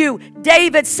 Be you.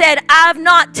 David said, I've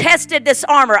not tested this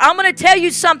armor. I'm going to tell you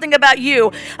something about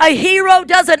you. A hero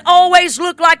doesn't always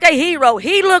look like a hero.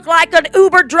 He looked like an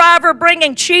Uber driver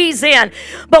bringing cheese in.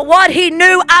 But what he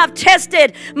knew, I've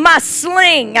tested my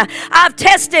sling. I've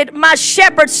tested my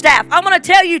shepherd's staff. I'm going to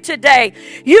tell you today,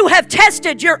 you have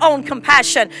tested your own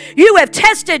compassion. You have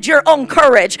tested your own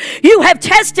courage. You have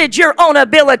tested your own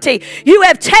ability. You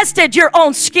have tested your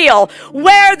own skill.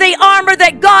 Wear the armor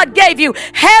that God gave you.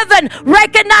 Heaven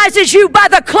recognizes you by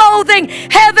the clothing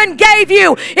heaven gave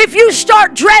you. If you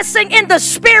start dressing in the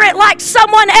spirit like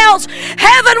someone else,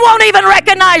 heaven won't even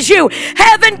recognize you.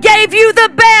 Heaven gave you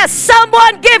the best.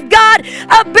 Someone give God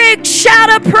a big shout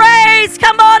of praise.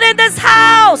 Come on in this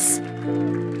house.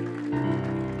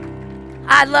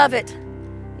 I love it.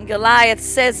 And Goliath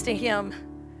says to him,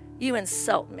 "You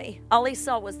insult me." All he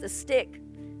saw was the stick.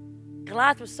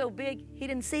 Goliath was so big, he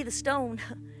didn't see the stone.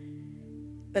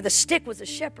 But the stick was a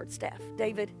shepherd's staff.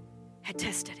 David had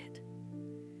tested it.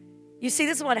 You see,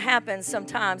 this is what happens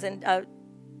sometimes. And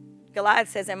Goliath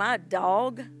says, "Am I a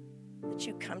dog that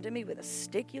you come to me with a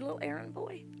stick, you little errand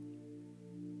boy?"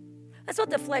 That's what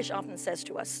the flesh often says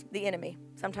to us, the enemy.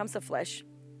 Sometimes the flesh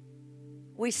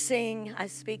We sing, I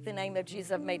speak the name of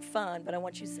Jesus. I've made fun, but I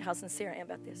want you to see how sincere I am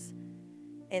about this.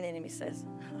 And the enemy says,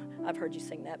 I've heard you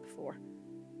sing that before.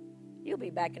 You'll be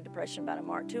back in depression by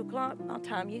tomorrow at 2 o'clock. I'll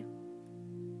time you.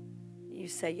 You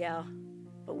say, yeah,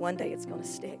 but one day it's going to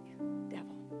stick,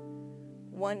 devil.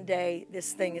 One day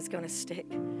this thing is going to stick.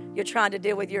 You're trying to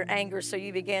deal with your anger, so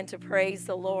you begin to praise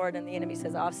the Lord, and the enemy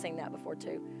says, I've seen that before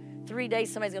too. 3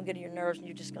 days, somebody's going to get on your nerves, and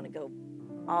you're just going to go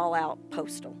all out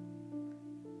postal.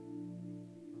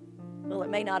 Well,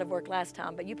 it may not have worked last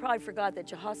time, but you probably forgot that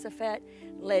Jehoshaphat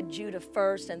led Judah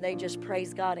first, and they just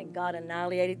praised God, and God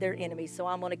annihilated their enemies. So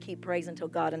I'm going to keep praising until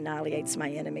God annihilates my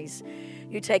enemies.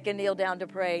 You take a kneel down to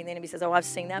pray, and the enemy says, oh, I've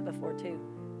seen that before too.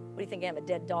 What do you think, I'm a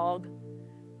dead dog?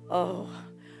 Oh,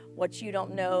 what you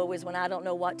don't know is when I don't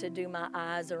know what to do, my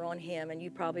eyes are on him. And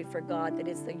you probably forgot that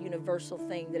it's the universal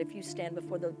thing, that if you stand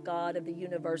before the God of the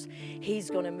universe, he's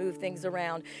going to move things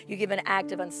around. You give an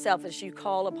act of unselfish. You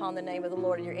call upon the name of the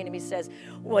Lord, and your enemy says,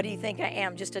 what do you think I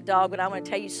am, just a dog? But I want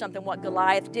to tell you something, what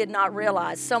Goliath did not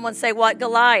realize. Someone say, what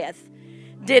Goliath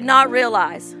did not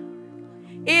realize.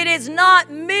 It is not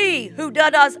me who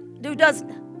does.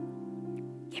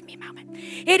 Give me a moment.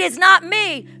 It is not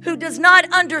me who does not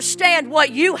understand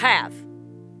what you have.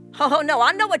 Oh, no,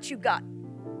 I know what you got,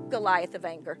 Goliath of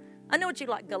anger. I know what you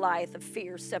like, Goliath of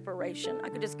fear, separation. I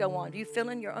could just go on. Do you fill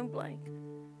in your own blank?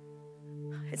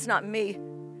 It's not me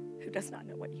who does not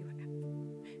know what you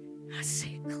have. I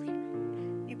see it clearly.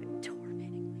 You've been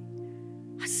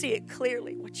tormenting me. I see it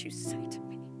clearly what you say to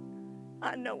me.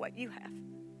 I know what you have.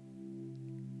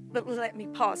 But let me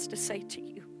pause to say to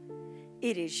you,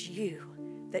 it is you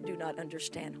that do not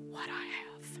understand what I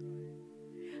have.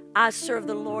 I serve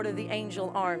the Lord of the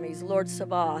angel armies, Lord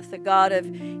Sabaoth, the God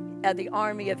of the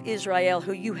army of Israel,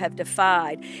 who you have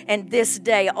defied. And this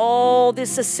day, all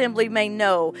this assembly may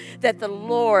know that the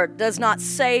Lord does not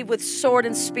save with sword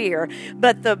and spear,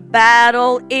 but the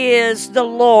battle is the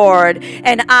Lord.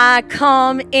 And I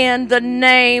come in the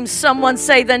name, someone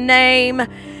say the name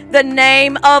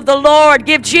of the Lord.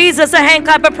 Give Jesus a hand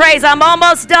clap of praise. I'm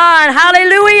almost done.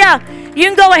 Hallelujah. You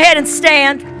can go ahead and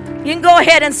stand. You can go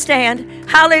ahead and stand.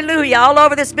 Hallelujah. All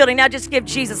over this building. Now just give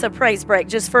Jesus a praise break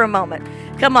just for a moment.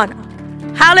 Come on.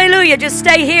 Hallelujah. Just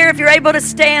stay here. If you're able to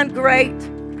stand, great.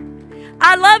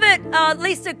 I love it,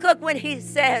 Lisa Cook, when he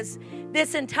says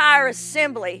this entire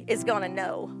assembly is going to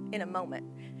know in a moment.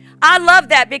 I love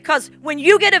that, because when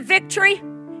you get a victory,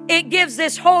 it gives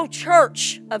this whole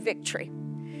church a victory.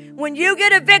 When you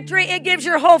get a victory, it gives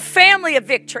your whole family a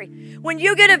victory. When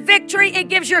you get a victory, it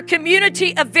gives your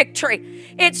community a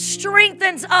victory. It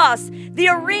strengthens us. The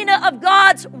arena of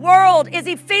God's world is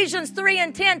Ephesians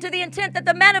 3:10, to the intent that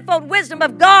the manifold wisdom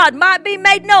of God might be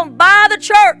made known by the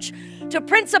church to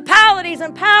principalities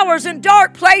and powers in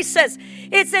dark places.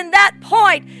 It's in that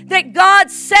point that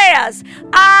God says,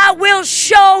 I will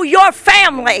show your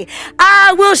family.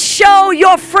 I will show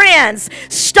your friends.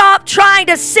 Stop trying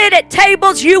to sit at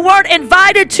tables you weren't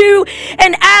invited to,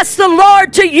 and ask the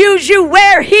Lord to use you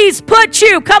where he's put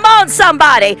you. Come on,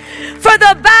 somebody. For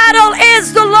the battle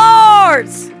is the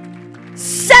Lord's.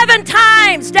 7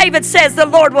 times, David says, the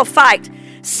Lord will fight.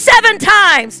 7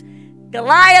 times.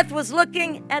 Goliath was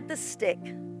looking at the stick,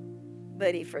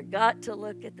 but he forgot to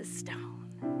look at the stone.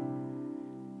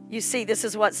 You see, this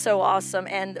is what's so awesome.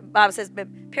 And the Bible says,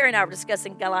 Perry and I were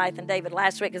discussing Goliath and David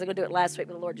last week, because I'm going to do it last week,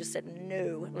 but the Lord just said,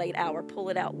 no, late hour, pull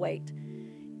it out, wait.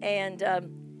 And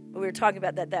we were talking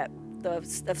about the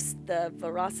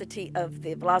velocity,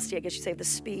 I guess you say, the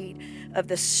speed of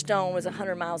the stone was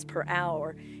 100 miles per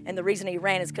hour. And the reason he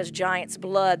ran is because giant's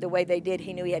blood, the way they did,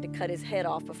 he knew he had to cut his head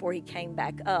off before he came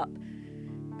back up,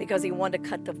 because he wanted to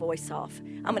cut the voice off.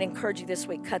 I'm going to encourage you this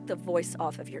week, cut the voice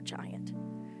off of your giant.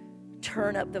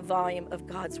 Turn up the volume of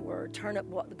God's word. Turn up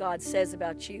what God says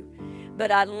about you.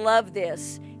 But I love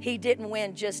this. He didn't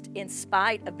win just in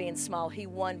spite of being small. He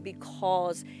won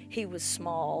because he was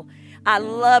small. I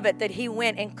love it that he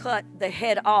went and cut the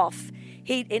head off.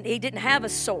 He didn't have a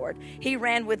sword. He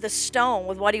ran with the stone,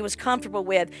 with what he was comfortable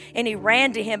with. And he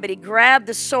ran to him, but he grabbed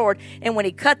the sword. And when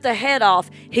he cut the head off,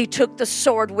 he took the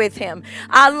sword with him.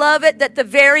 I love it that the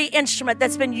very instrument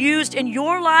that's been used in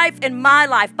your life and my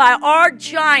life by our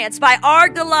giants, by our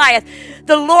Goliath,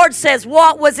 the Lord says,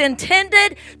 what was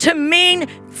intended to mean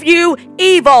you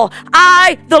evil,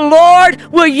 I, the Lord,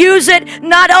 will use it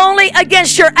not only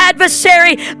against your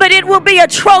adversary, but it will be a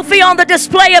trophy on the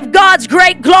display of God's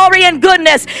great glory and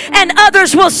goodness. And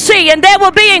others will see, and they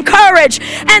will be encouraged,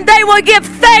 and they will give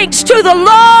thanks to the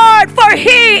Lord, for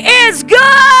he is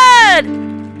good.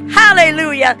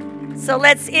 Hallelujah. So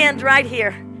let's end right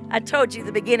here. I told you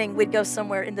the beginning we'd go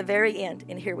somewhere in the very end,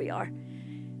 and here we are.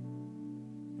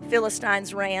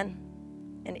 Philistines ran.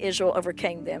 and Israel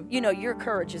overcame them. You know, your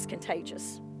courage is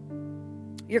contagious.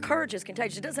 Your courage is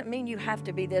contagious. It doesn't mean you have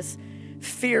to be this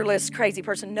fearless, crazy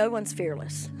person. No one's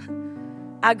fearless.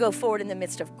 I go forward in the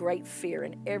midst of great fear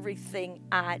in everything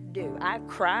I do. I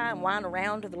cry and whine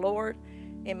around to the Lord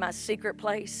in my secret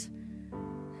place.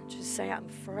 Just say, I'm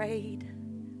afraid.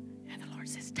 And the Lord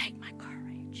says, take my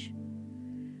courage.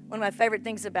 One of my favorite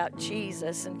things about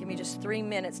Jesus, and give me just 3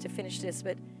 minutes to finish this,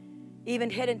 but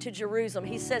even heading to Jerusalem,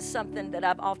 he says something that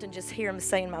I've often just hear him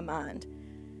say in my mind.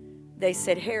 They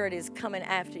said, Herod is coming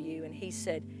after you. And he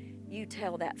said, you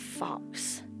tell that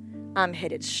fox I'm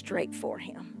headed straight for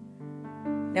him.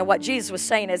 Now, what Jesus was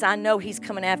saying is, I know he's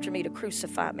coming after me to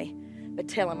crucify me, but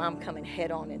tell him I'm coming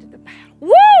head on into the battle.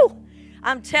 Woo!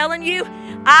 I'm telling you,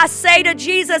 I say to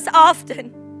Jesus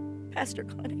often, Pastor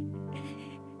Connie,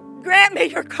 grant me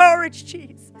your courage,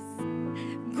 Jesus.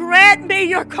 Grant me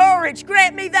your courage.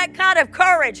 Grant me that kind of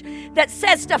courage that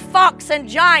says to fox and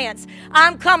giants,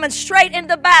 I'm coming straight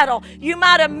into battle. You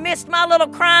might have missed my little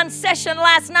crying session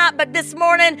last night, but this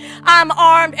morning I'm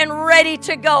armed and ready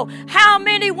to go. How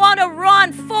many want to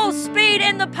run full speed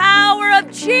in the power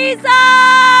of Jesus?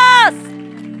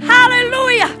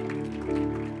 Hallelujah.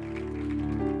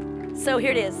 So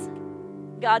here it is.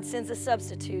 God sends a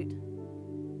substitute.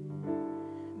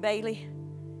 Bailey,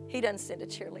 he doesn't send a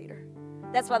cheerleader.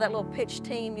 That's why that little pitch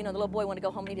team, you know, the little boy wanted to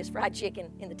go home and eat his fried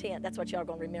chicken in the tent. That's what y'all are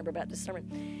going to remember about this sermon.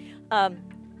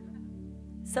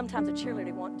 Sometimes a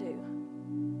cheerleader won't do.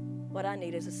 What I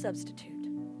need is a substitute.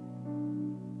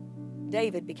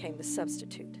 David became the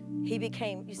substitute. He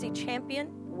became, you see, champion,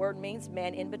 the word means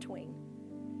man in between.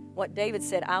 What David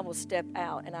said, I will step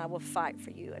out and I will fight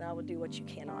for you and I will do what you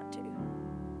cannot do.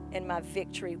 And my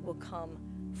victory will come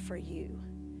for you.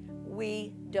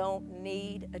 We don't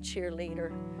need a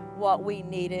cheerleader. What we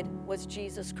needed was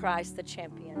Jesus Christ, the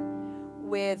champion,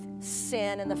 with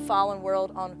sin and the fallen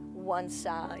world on one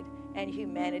side and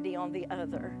humanity on the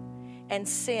other. And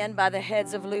sin by the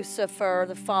heads of Lucifer,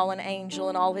 the fallen angel,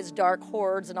 and all his dark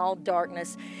hordes and all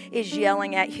darkness is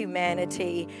yelling at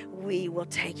humanity, we will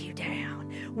take you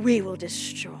down. We will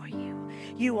destroy you.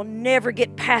 You will never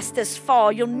get past this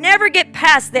fall. You'll never get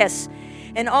past this.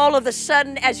 And all of a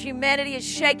sudden, as humanity is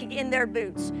shaking in their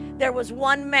boots, there was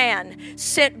one man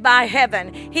sent by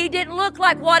heaven. He didn't look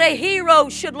like what a hero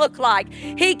should look like.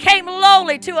 He came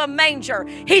lowly to a manger.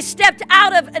 He stepped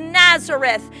out of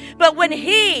Nazareth. But when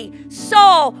he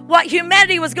saw what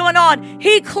humanity was going on,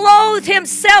 he clothed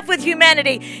himself with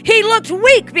humanity. He looked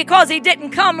weak because he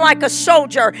didn't come like a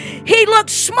soldier. He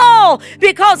looked small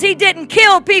because he didn't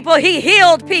kill people. He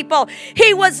healed people.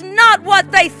 He was not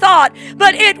what they thought,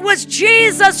 but it was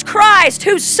Jesus Christ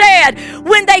who said,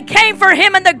 when they came for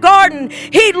him in the garden,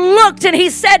 he looked and he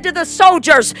said to the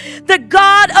soldiers, the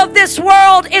God of this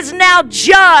world is now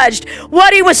judged.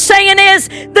 What he was saying is,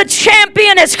 the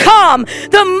champion has come.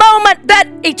 The moment that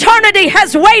eternity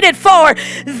has waited for,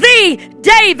 the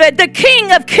David, the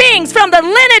King of Kings from the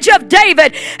lineage of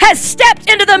David, has stepped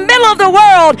into the middle of the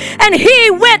world, and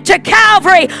he went to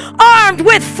Calvary armed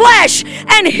with flesh,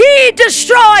 and he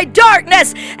destroyed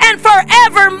darkness, and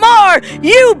forevermore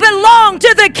you belong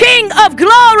to the King of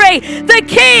glory, the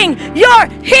King, your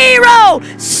hero.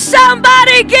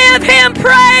 Somebody give him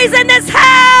praise in this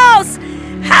house.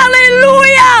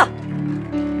 Hallelujah.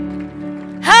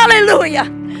 Hallelujah.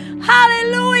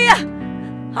 Hallelujah.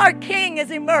 Our King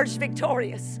has emerged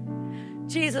victorious.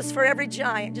 Jesus, for every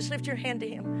giant, just lift your hand to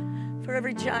him. For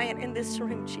every giant in this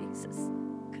room, Jesus.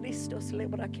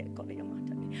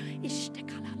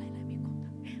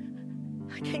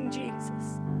 King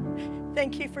Jesus,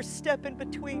 thank you for stepping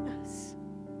between us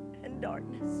and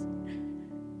darkness.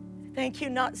 Thank you,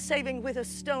 not saving with a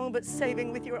stone, but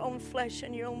saving with your own flesh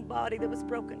and your own body that was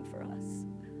broken for us.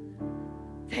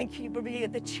 Thank you for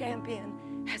being the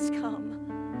champion has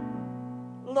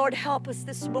come. Lord, help us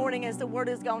this morning as the word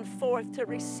has gone forth to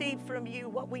receive from you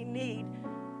what we need.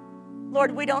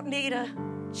 Lord, we don't need a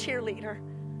cheerleader.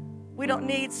 We don't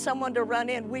need someone to run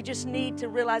in. We just need to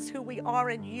realize who we are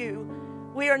in you.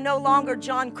 We are no longer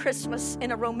John Christmas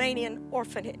in a Romanian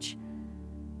orphanage.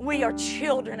 We are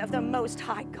children of the Most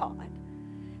High God.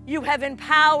 You have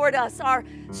empowered us. Our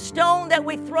stone that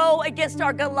we throw against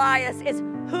our Goliath is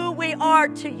who we are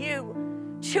to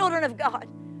you, children of God.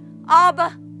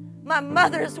 Abba, my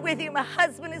mother is with you. My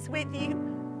husband is with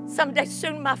you. Someday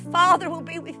soon my father will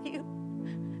be with you.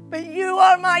 But you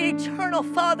are my eternal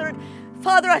Father. And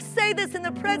Father, I say this in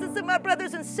the presence of my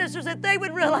brothers and sisters that they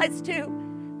would realize too,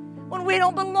 when we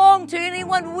don't belong to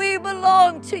anyone, we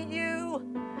belong to you.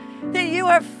 That you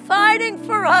are fighting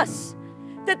for us.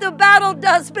 That the battle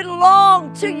does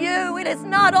belong to you. It is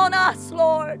not on us,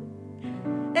 Lord.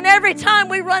 And every time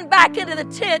we run back into the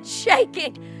tent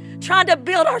shaking, trying to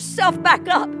build ourselves back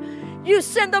up, you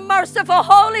send the merciful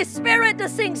Holy Spirit to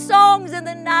sing songs in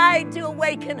the night to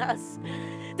awaken us.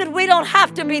 That we don't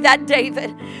have to be that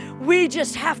David. We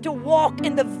just have to walk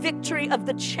in the victory of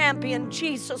the champion,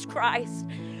 Jesus Christ.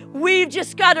 We've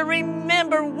just got to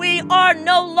remember we are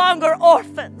no longer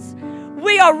orphans.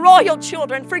 We are royal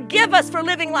children. Forgive us for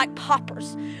living like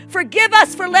paupers. Forgive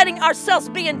us for letting ourselves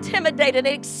be intimidated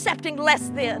and accepting less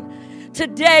than.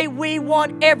 Today we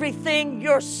want everything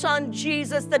your son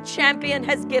Jesus, the champion,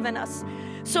 has given us.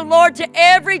 So, Lord, to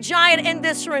every giant in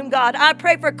this room, God, I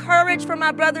pray for courage for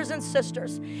my brothers and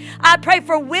sisters. I pray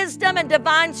for wisdom and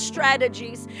divine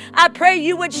strategies. I pray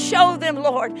you would show them,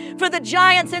 Lord, for the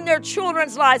giants in their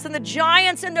children's lives and the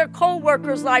giants in their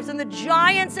co-workers' lives and the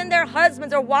giants in their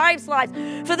husbands' or wives' lives,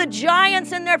 for the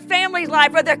giants in their family's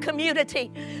life or their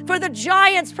community, for the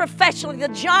giants professionally, the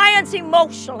giants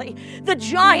emotionally, the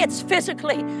giants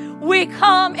physically. We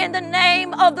come in the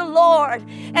name of the Lord.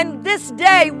 And this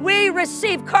day we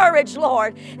receive courage,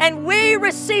 Lord, and we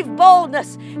receive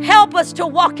boldness. Help us to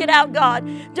walk it out, God.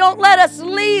 Don't let us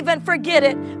leave and forget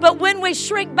it. But when we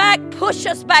shrink back, push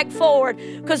us back forward,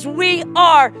 because we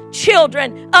are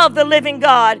children of the living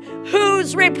God.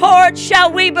 Whose report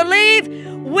shall we believe?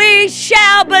 We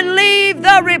shall believe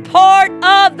the report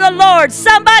of the Lord.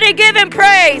 Somebody give him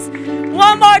praise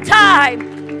one more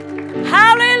time.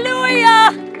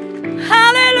 Hallelujah.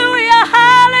 Hallelujah,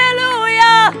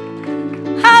 hallelujah,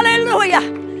 hallelujah.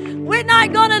 We're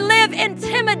not going to live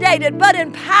intimidated, but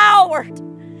empowered.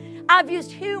 I've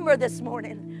used humor this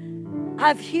morning.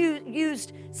 I've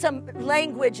used some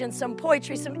language and some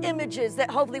poetry, some images that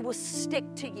hopefully will stick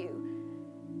to you.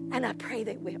 And I pray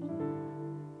they will.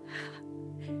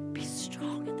 Be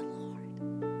strong in the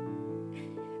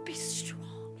Lord. Be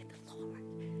strong in the Lord.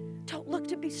 Don't look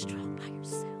to be strong by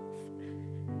yourself.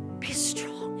 Be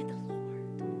strong in the Lord.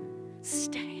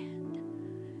 Stand.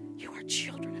 You are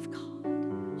children of God,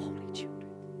 holy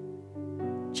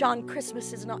children. John,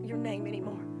 Christmas is not your name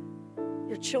anymore.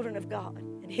 You're children of God.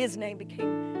 And his name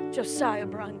became Josiah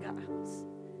Brian Giles.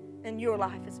 And your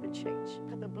life has been changed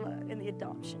by the blood and the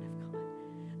adoption of God.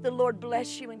 The Lord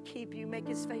bless you and keep you. Make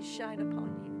his face shine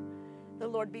upon you. The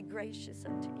Lord be gracious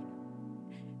unto you.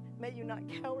 May you not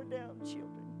cower down,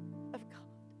 children of God.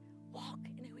 Walk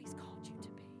in who he's called you to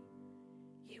be.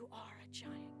 You are a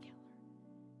giant killer.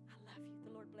 I love you.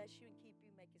 The Lord bless you and keep you.